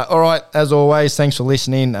 All right, as always, thanks for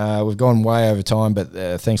listening. We've gone way over time, but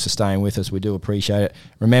thanks for staying with us. We do appreciate it.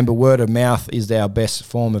 Remember, word of mouth is our best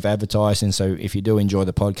form of advertising, so if you do enjoy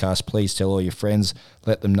the podcast, please tell all your friends,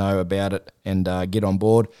 let them know about it, and get on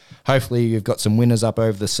board. Hopefully you've got some winners up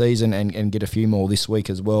over the season and get a few more this week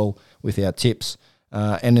as well with our tips.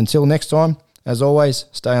 And until next time, as always,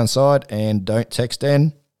 stay on side and don't text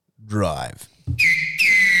and drive.